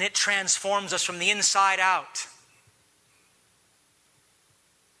goes in and it transforms us from the inside out.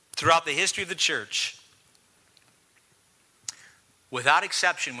 Throughout the history of the church, without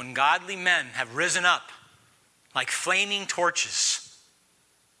exception, when godly men have risen up like flaming torches,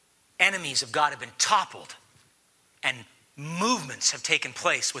 enemies of God have been toppled and movements have taken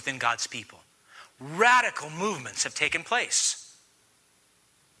place within God's people. Radical movements have taken place.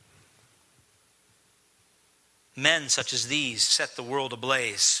 Men such as these set the world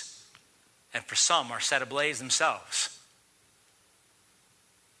ablaze, and for some are set ablaze themselves.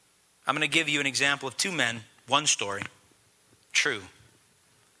 I'm going to give you an example of two men, one story, true.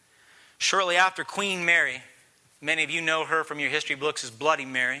 Shortly after Queen Mary, many of you know her from your history books as Bloody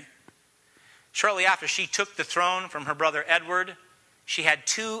Mary. Shortly after she took the throne from her brother Edward, she had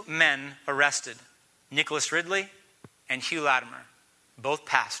two men arrested, Nicholas Ridley and Hugh Latimer, both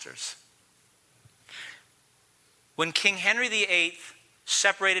pastors. When King Henry VIII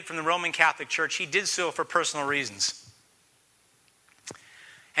separated from the Roman Catholic Church, he did so for personal reasons.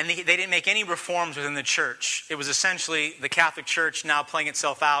 And they didn't make any reforms within the church. It was essentially the Catholic Church now playing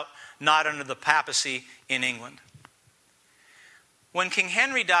itself out, not under the papacy in England. When King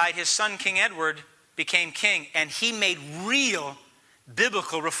Henry died, his son King Edward became king, and he made real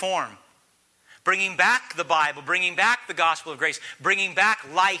biblical reform. Bringing back the Bible, bringing back the gospel of grace, bringing back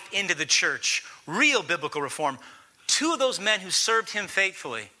life into the church. Real biblical reform. Two of those men who served him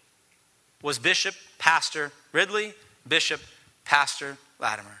faithfully was Bishop Pastor Ridley, Bishop Pastor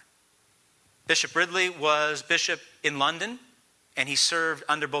Latimer. Bishop Ridley was bishop in London, and he served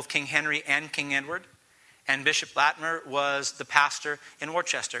under both King Henry and King Edward. And Bishop Latimer was the pastor in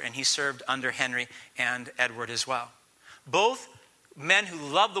Worcester, and he served under Henry and Edward as well. Both men who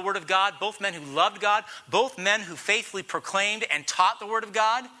loved the Word of God, both men who loved God, both men who faithfully proclaimed and taught the Word of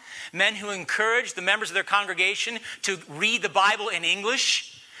God, men who encouraged the members of their congregation to read the Bible in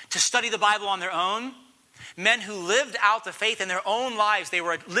English, to study the Bible on their own, men who lived out the faith in their own lives. They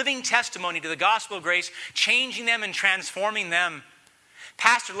were a living testimony to the gospel of grace, changing them and transforming them.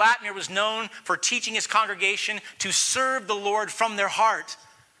 Pastor Latimer was known for teaching his congregation to serve the Lord from their heart.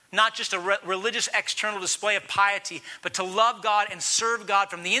 Not just a religious external display of piety, but to love God and serve God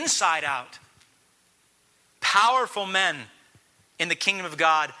from the inside out. Powerful men in the kingdom of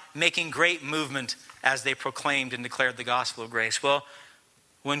God making great movement as they proclaimed and declared the gospel of grace. Well,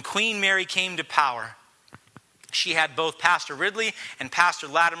 when Queen Mary came to power, she had both Pastor Ridley and Pastor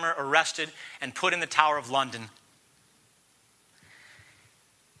Latimer arrested and put in the Tower of London.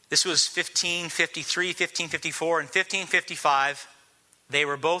 This was 1553, 1554, and 1555. They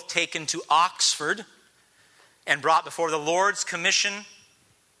were both taken to Oxford and brought before the Lord's Commission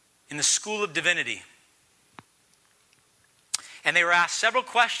in the School of Divinity. And they were asked several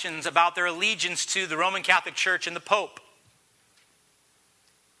questions about their allegiance to the Roman Catholic Church and the Pope.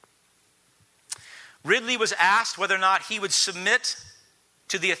 Ridley was asked whether or not he would submit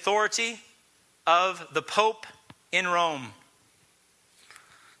to the authority of the Pope in Rome.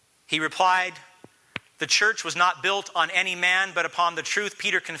 He replied, "The church was not built on any man, but upon the truth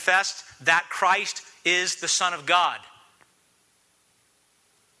Peter confessed, that Christ is the Son of God."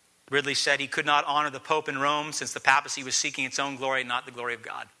 Ridley said he could not honor the Pope in Rome since the papacy was seeking its own glory, not the glory of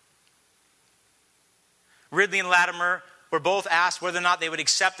God. Ridley and Latimer were both asked whether or not they would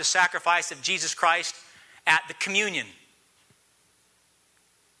accept the sacrifice of Jesus Christ at the communion.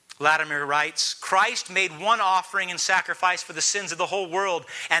 Latimer writes, Christ made one offering and sacrifice for the sins of the whole world,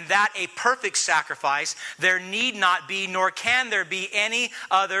 and that a perfect sacrifice. There need not be, nor can there be any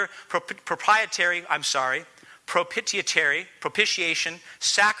other propitiation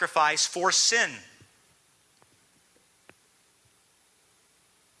sacrifice for sin.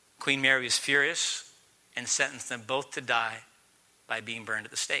 Queen Mary was furious and sentenced them both to die by being burned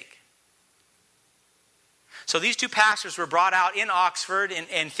at the stake. So these two pastors were brought out in Oxford in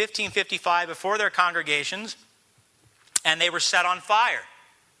 1555 before their congregations, and they were set on fire.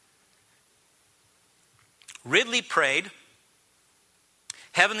 Ridley prayed,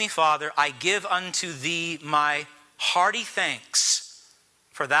 Heavenly Father, I give unto thee my hearty thanks,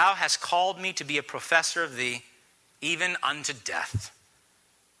 for thou hast called me to be a professor of thee, even unto death.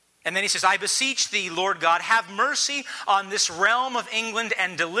 And then he says, I beseech thee, Lord God, have mercy on this realm of England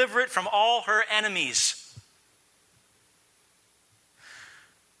and deliver it from all her enemies.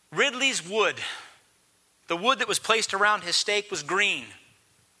 Ridley's wood, the wood that was placed around his stake, was green.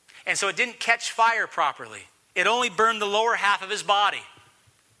 And so it didn't catch fire properly. It only burned the lower half of his body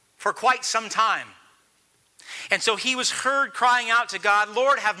for quite some time. And so he was heard crying out to God,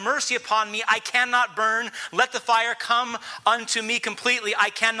 Lord, have mercy upon me. I cannot burn. Let the fire come unto me completely. I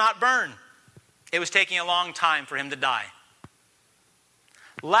cannot burn. It was taking a long time for him to die.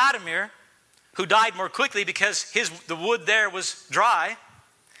 Latimer, who died more quickly because the wood there was dry,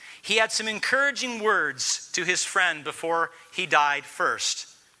 he had some encouraging words to his friend before he died first.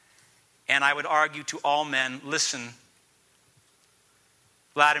 And I would argue to all men, listen.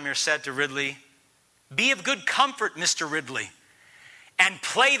 Latimer said to Ridley, be of good comfort, Mr. Ridley, and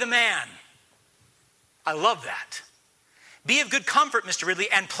play the man. I love that. Be of good comfort, Mr. Ridley,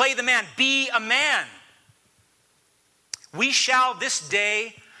 and play the man. Be a man. We shall this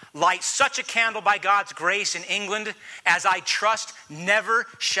day light such a candle by God's grace in England as I trust never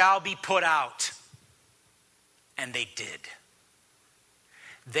shall be put out. And they did.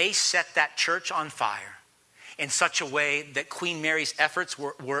 They set that church on fire in such a way that Queen Mary's efforts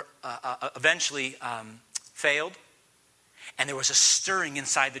were eventually failed. And there was a stirring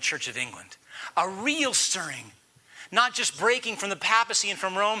inside the Church of England. A real stirring. Not just breaking from the papacy and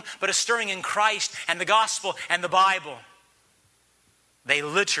from Rome, but a stirring in Christ and the gospel and the Bible. They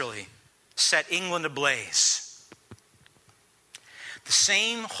literally set England ablaze. The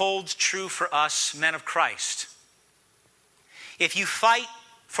same holds true for us, men of Christ. If you fight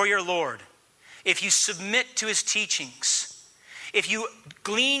for your Lord, if you submit to his teachings, if you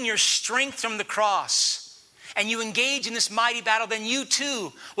glean your strength from the cross, and you engage in this mighty battle, then you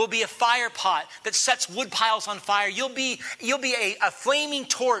too will be a fire pot that sets wood piles on fire. You'll be a flaming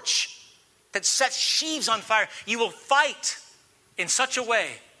torch that sets sheaves on fire. You will fight in such a way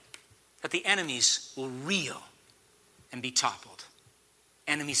that the enemies will reel and be toppled.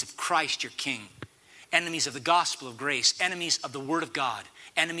 Enemies of Christ your King. Enemies of the gospel of grace. Enemies of the word of God.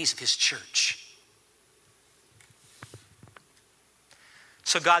 Enemies of his church.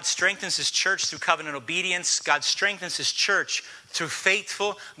 So God strengthens his church through covenant obedience. God strengthens his church through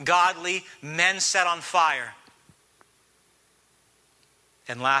faithful, godly men set on fire.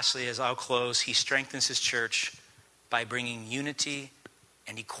 And lastly, as I'll close, he strengthens his church by bringing unity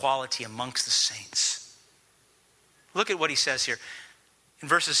and equality amongst the saints. Look at what he says here. In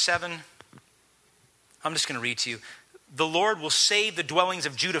verses 7, I'm just going to read to you. The Lord will save the dwellings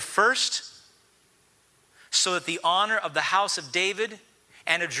of Judah first, so that the honor of the house of David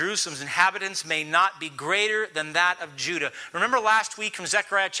and of Jerusalem's inhabitants may not be greater than that of Judah. Remember last week from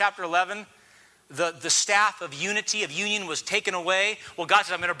Zechariah chapter 11, the staff of unity, of union was taken away? Well, God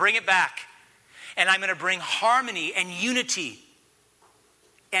said, I'm going to bring it back. And I'm going to bring harmony and unity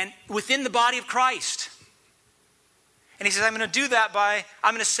and within the body of Christ. And he says, I'm going to do that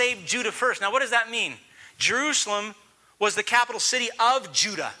I'm going to save Judah first. Now, what does that mean? Jerusalem was the capital city of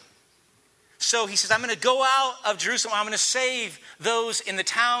Judah. So he says, I'm going to go out of Jerusalem. I'm going to save those in the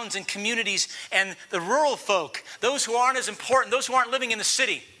towns and communities and the rural folk, those who aren't as important, those who aren't living in the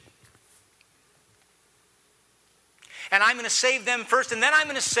city. And I'm going to save them first, and then I'm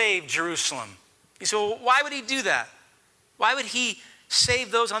going to save Jerusalem. You say, well, why would he do that? Why would he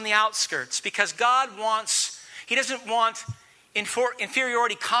save those on the outskirts? Because he doesn't want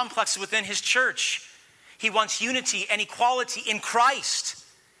inferiority complexes within his church. He wants unity and equality in Christ.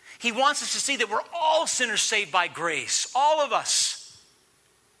 He wants us to see that we're all sinners saved by grace. All of us.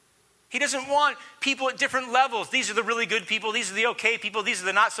 He doesn't want people at different levels. These are the really good people. These are the okay people. These are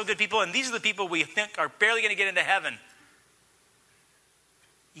the not so good people. And these are the people we think are barely going to get into heaven.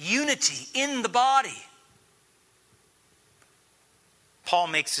 Unity in the body. Paul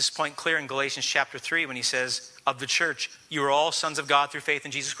makes this point clear in Galatians chapter 3 when he says, of the church, you are all sons of God through faith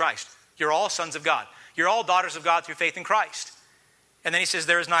in Jesus Christ. You're all sons of God. You're all daughters of God through faith in Christ. And then he says,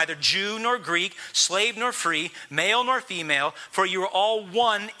 there is neither Jew nor Greek, slave nor free, male nor female, for you are all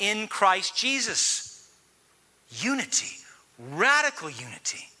one in Christ Jesus. Unity, radical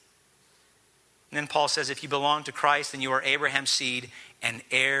unity. And then Paul says, if you belong to Christ, then you are Abraham's seed and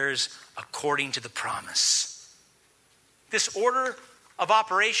heirs according to the promise. This order of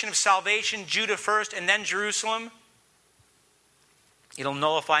operation of salvation, Judah first and then Jerusalem, it'll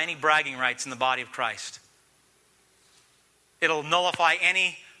nullify any bragging rights in the body of Christ. It'll nullify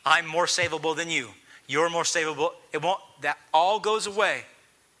any, I'm more savable than you. You're more savable. It won't, that all goes away.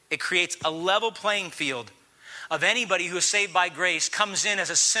 It creates a level playing field of anybody who is saved by grace comes in as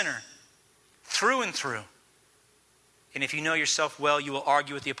a sinner through and through. And if you know yourself well, you will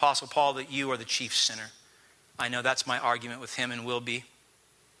argue with the Apostle Paul that you are the chief sinner. I know that's my argument with him and will be.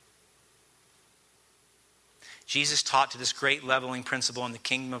 Jesus taught to this great leveling principle in the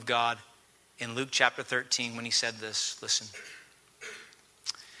kingdom of God in Luke chapter 13 when he said this. Listen.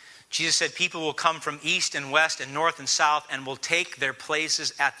 Jesus said, people will come from east and west and north and south and will take their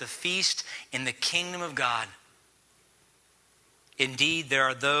places at the feast in the kingdom of God. Indeed, there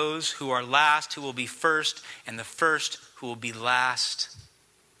are those who are last who will be first, and the first who will be last.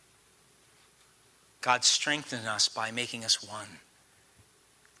 God strengthened us by making us one.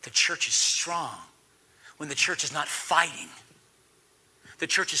 The church is strong when the church is not fighting. The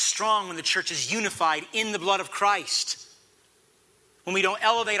church is strong when the church is unified in the blood of Christ. When we don't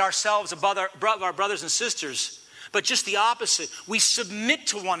elevate ourselves above our brothers and sisters, but just the opposite. We submit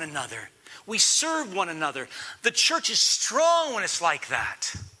to one another. We serve one another. The church is strong when it's like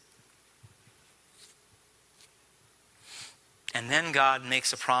that. And then God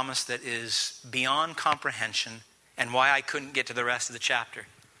makes a promise that is beyond comprehension, and why I couldn't get to the rest of the chapter.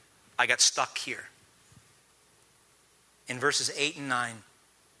 I got stuck here. In verses 8 and 9,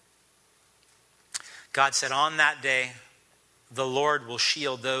 God said, on that day, the Lord will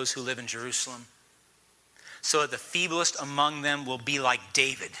shield those who live in Jerusalem, so that the feeblest among them will be like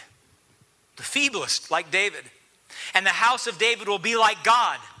David. The feeblest, like David. And the house of David will be like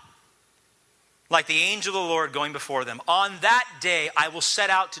God, like the angel of the Lord going before them. On that day, I will set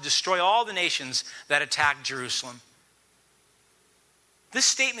out to destroy all the nations that attack Jerusalem. This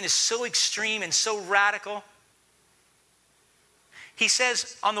statement is so extreme and so radical. He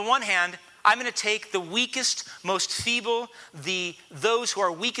says, on the one hand, I'm going to take the weakest, most feeble, those who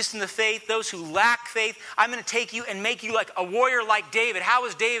are weakest in the faith, those who lack faith. I'm going to take you and make you like a warrior like David. How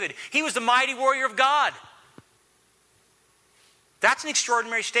was David? He was the mighty warrior of God. That's an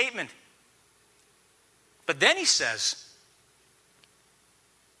extraordinary statement. But then he says,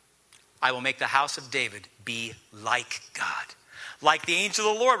 I will make the house of David be like God. Like the angel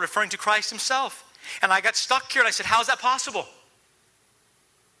of the Lord, referring to Christ himself. And I got stuck here and I said, how is that possible?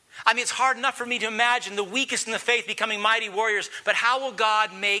 I mean, it's hard enough for me to imagine the weakest in the faith becoming mighty warriors, but how will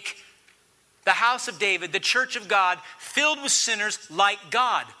God make the house of David, the church of God, filled with sinners like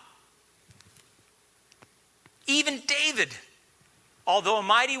God? Even David, although a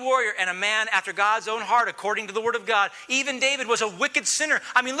mighty warrior and a man after God's own heart, according to the word of God, even David was a wicked sinner.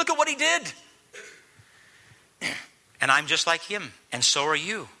 I mean, look at what he did. And I'm just like him, and so are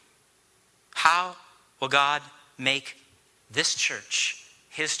you. How will God make this church,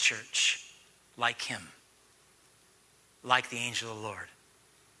 his church, like him? Like the angel of the Lord,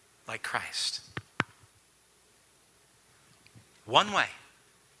 like Christ. One way,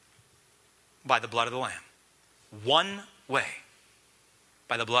 by the blood of the Lamb. One way,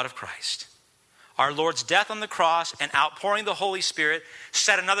 by the blood of Christ. Our Lord's death on the cross and outpouring the Holy Spirit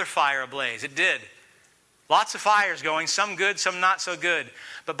set another fire ablaze. It did. Lots of fires going, some good, some not so good.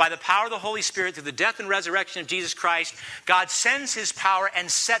 But by the power of the Holy Spirit, through the death and resurrection of Jesus Christ, God sends his power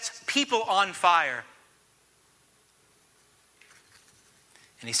and sets people on fire.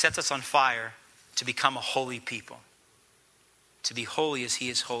 And he sets us on fire to become a holy people. To be holy as he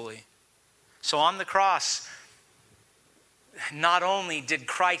is holy. So on the cross, not only did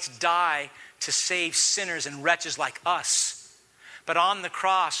Christ die to save sinners and wretches like us, but on the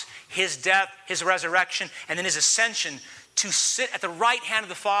cross, his death, his resurrection, and then his ascension to sit at the right hand of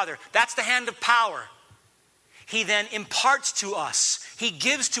the Father. That's the hand of power. He then imparts to us. He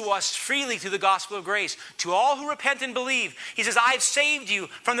gives to us freely through the gospel of grace. To all who repent and believe, he says, I've saved you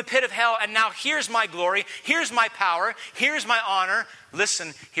from the pit of hell, and now here's my glory, here's my power, here's my honor.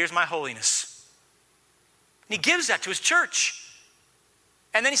 Listen, here's my holiness. And he gives that to his church.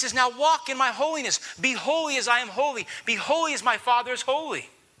 And then he says, now walk in my holiness. Be holy as I am holy. Be holy as my Father is holy.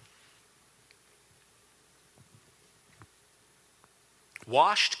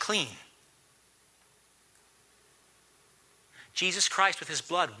 Washed clean. Jesus Christ with his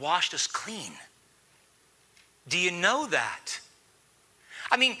blood washed us clean. Do you know that?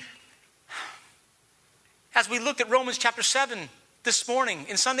 I mean, as we looked at Romans chapter 7 this morning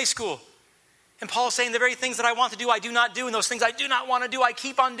in Sunday school, and Paul's saying the very things that I want to do, I do not do, and those things I do not want to do, I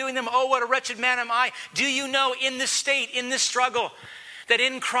keep on doing them. Oh, what a wretched man am I. Do you know in this state, in this struggle, that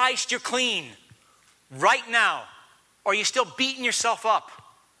in Christ you're clean right now? Or are you still beating yourself up?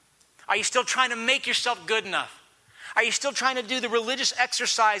 Are you still trying to make yourself good enough? Are you still trying to do the religious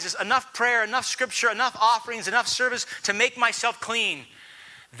exercises, enough prayer, enough scripture, enough offerings, enough service to make myself clean?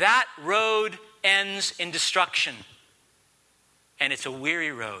 That road ends in destruction. And it's a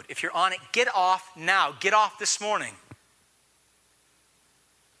weary road. If you're on it, get off now. Get off this morning.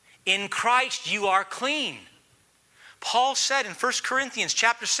 In Christ you are clean. Paul said in 1 Corinthians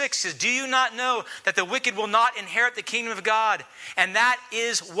chapter 6, says, do you not know that the wicked will not inherit the kingdom of God? And that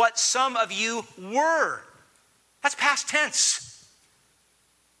is what some of you were. That's past tense.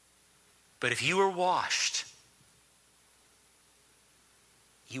 But if you were washed,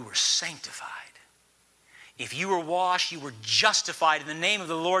 you were sanctified. If you were washed, you were justified in the name of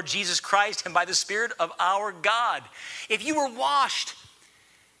the Lord Jesus Christ and by the Spirit of our God. If you were washed,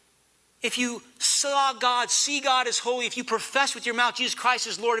 if you saw God, see God as holy, if you profess with your mouth Jesus Christ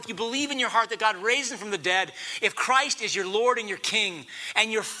as Lord, if you believe in your heart that God raised him from the dead, if Christ is your Lord and your King,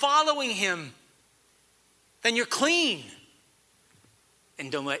 and you're following him, then you're clean.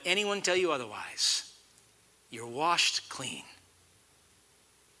 And don't let anyone tell you otherwise. You're washed clean.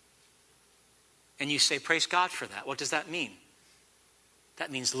 And you say, praise God for that. What does that mean?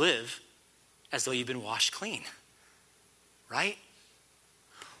 That means live as though you've been washed clean. Right?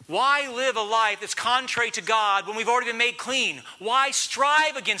 Why live a life that's contrary to God when we've already been made clean? Why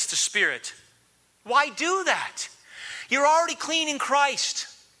strive against the Spirit? Why do that? You're already clean in Christ.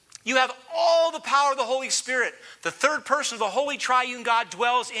 You have all the power of the Holy Spirit. The third person of the Holy Triune God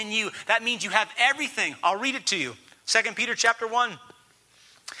dwells in you. That means you have everything. I'll read it to you. 2 Peter chapter 1.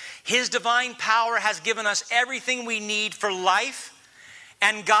 His divine power has given us everything we need for life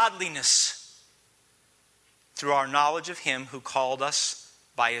and godliness through our knowledge of him who called us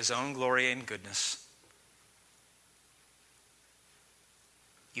by his own glory and goodness.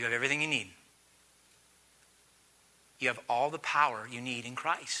 You have everything you need. You have all the power you need in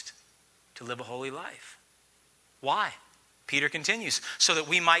Christ to live a holy life. Why? Peter continues, so that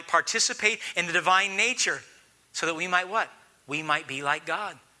we might participate in the divine nature. So that we might what? We might be like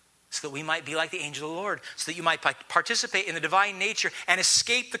God. So that we might be like the angel of the Lord. So that you might participate in the divine nature and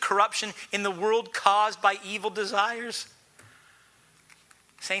escape the corruption in the world caused by evil desires.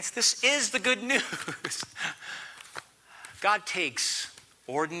 Saints, this is the good news. God takes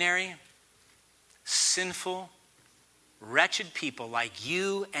ordinary, sinful, wretched people like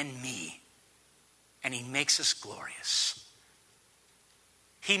you and me, and he makes us glorious.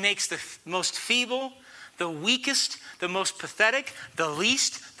 He makes the most feeble, the weakest, the most pathetic, the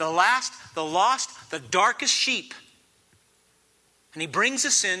least, the last, the lost, the darkest sheep. And he brings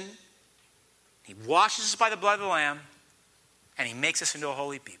us in, he washes us by the blood of the Lamb, and he makes us into a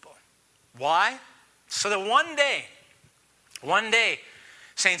holy people. Why? So that one day,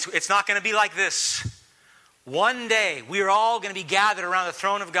 saints, it's not going to be like this. One day, we are all going to be gathered around the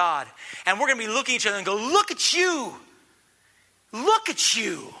throne of God. And we're going to be looking at each other and go, look at you. Look at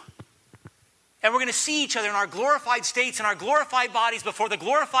you. And we're going to see each other in our glorified states and our glorified bodies before the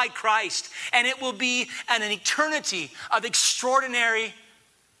glorified Christ. And it will be an eternity of extraordinary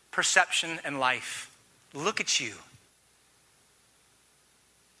perception and life. Look at you.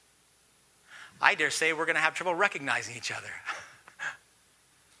 I dare say we're going to have trouble recognizing each other.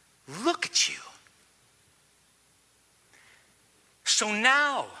 Look at you. So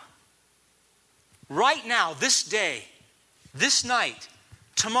now, right now, this day, this night,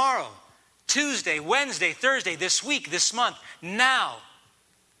 tomorrow, Tuesday, Wednesday, Thursday, this week, this month, now,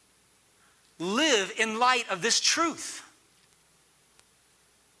 live in light of this truth.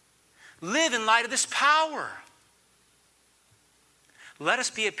 Live in light of this power. Let us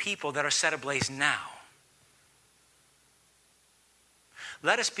be a people that are set ablaze now.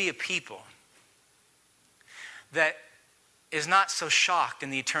 Let us be a people that is not so shocked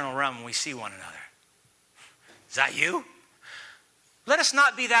in the eternal realm when we see one another. Is that you? Let us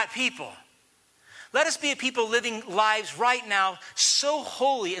not be that people. Let us be a people living lives right now so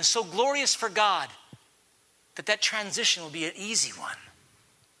holy and so glorious for God that transition will be an easy one.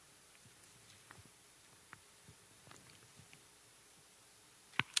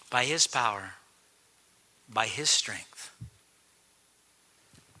 By his power, by his strength,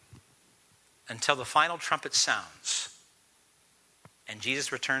 until the final trumpet sounds and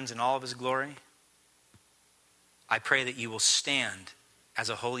Jesus returns in all of his glory, I pray that you will stand as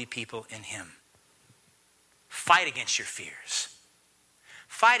a holy people in him. Fight against your fears.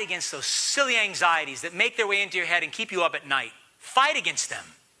 Fight against those silly anxieties that make their way into your head and keep you up at night. Fight against them.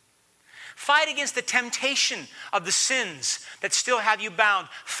 Fight against the temptation of the sins that still have you bound.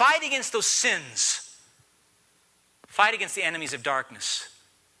 Fight against those sins. Fight against the enemies of darkness.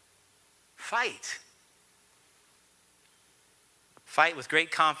 Fight. Fight with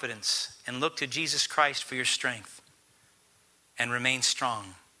great confidence and look to Jesus Christ for your strength. And remain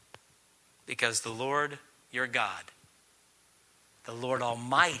strong, because the Lord your God, the Lord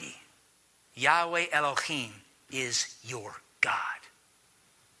Almighty, Yahweh Elohim, is your God.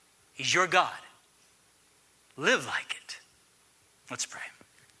 He's your God. Live like it. Let's pray.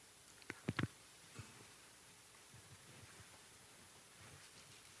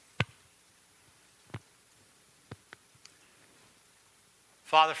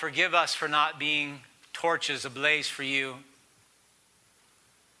 Father, forgive us for not being torches ablaze for you.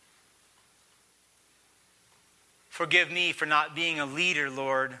 Forgive me for not being a leader,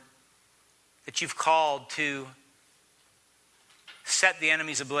 Lord, that you've called to set the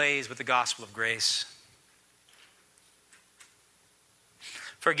enemies ablaze with the gospel of grace.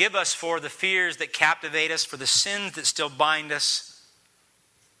 Forgive us for the fears that captivate us, for the sins that still bind us.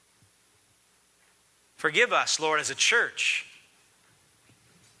 Forgive us, Lord, as a church,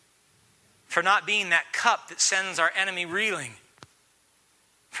 for not being that cup that sends our enemy reeling,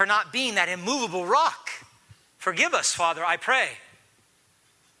 for not being that immovable rock. Forgive us, Father, I pray,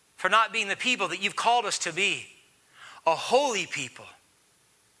 for not being the people that you've called us to be, a holy people,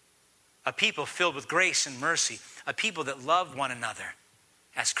 a people filled with grace and mercy, a people that love one another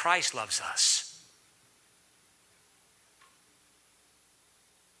as Christ loves us.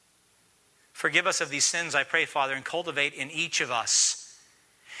 Forgive us of these sins, I pray, Father, and cultivate in each of us,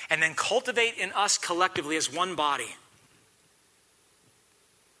 and then cultivate in us collectively as one body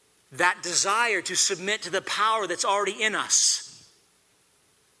that desire to submit to the power that's already in us.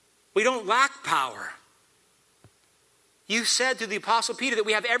 We don't lack power. You said through the Apostle Peter that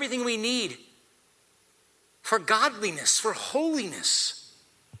we have everything we need for godliness, for holiness.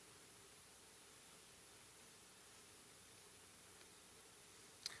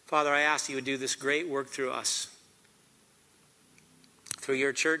 Father, I ask you would do this great work through us, through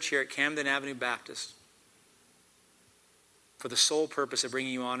your church here at Camden Avenue Baptist, for the sole purpose of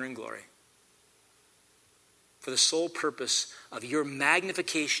bringing you honor and glory, for the sole purpose of your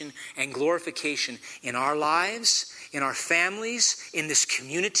magnification and glorification in our lives, in our families, in this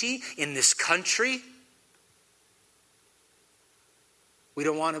community, in this country. We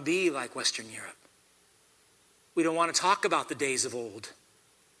don't want to be like Western Europe. We don't want to talk about the days of old.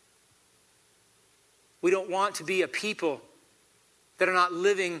 We don't want to be a people that are not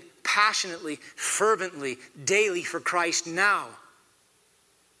living passionately, fervently, daily for Christ now.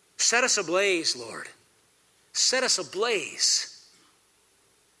 Set us ablaze, Lord. Set us ablaze.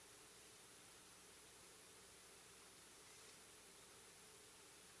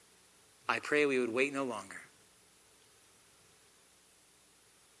 I pray we would wait no longer.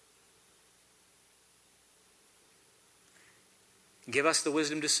 Give us the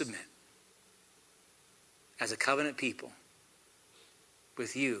wisdom to submit as a covenant people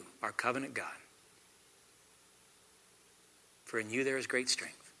with you, our covenant God. For in you there is great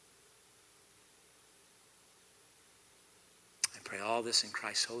strength. I pray all this in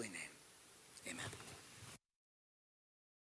Christ's holy name.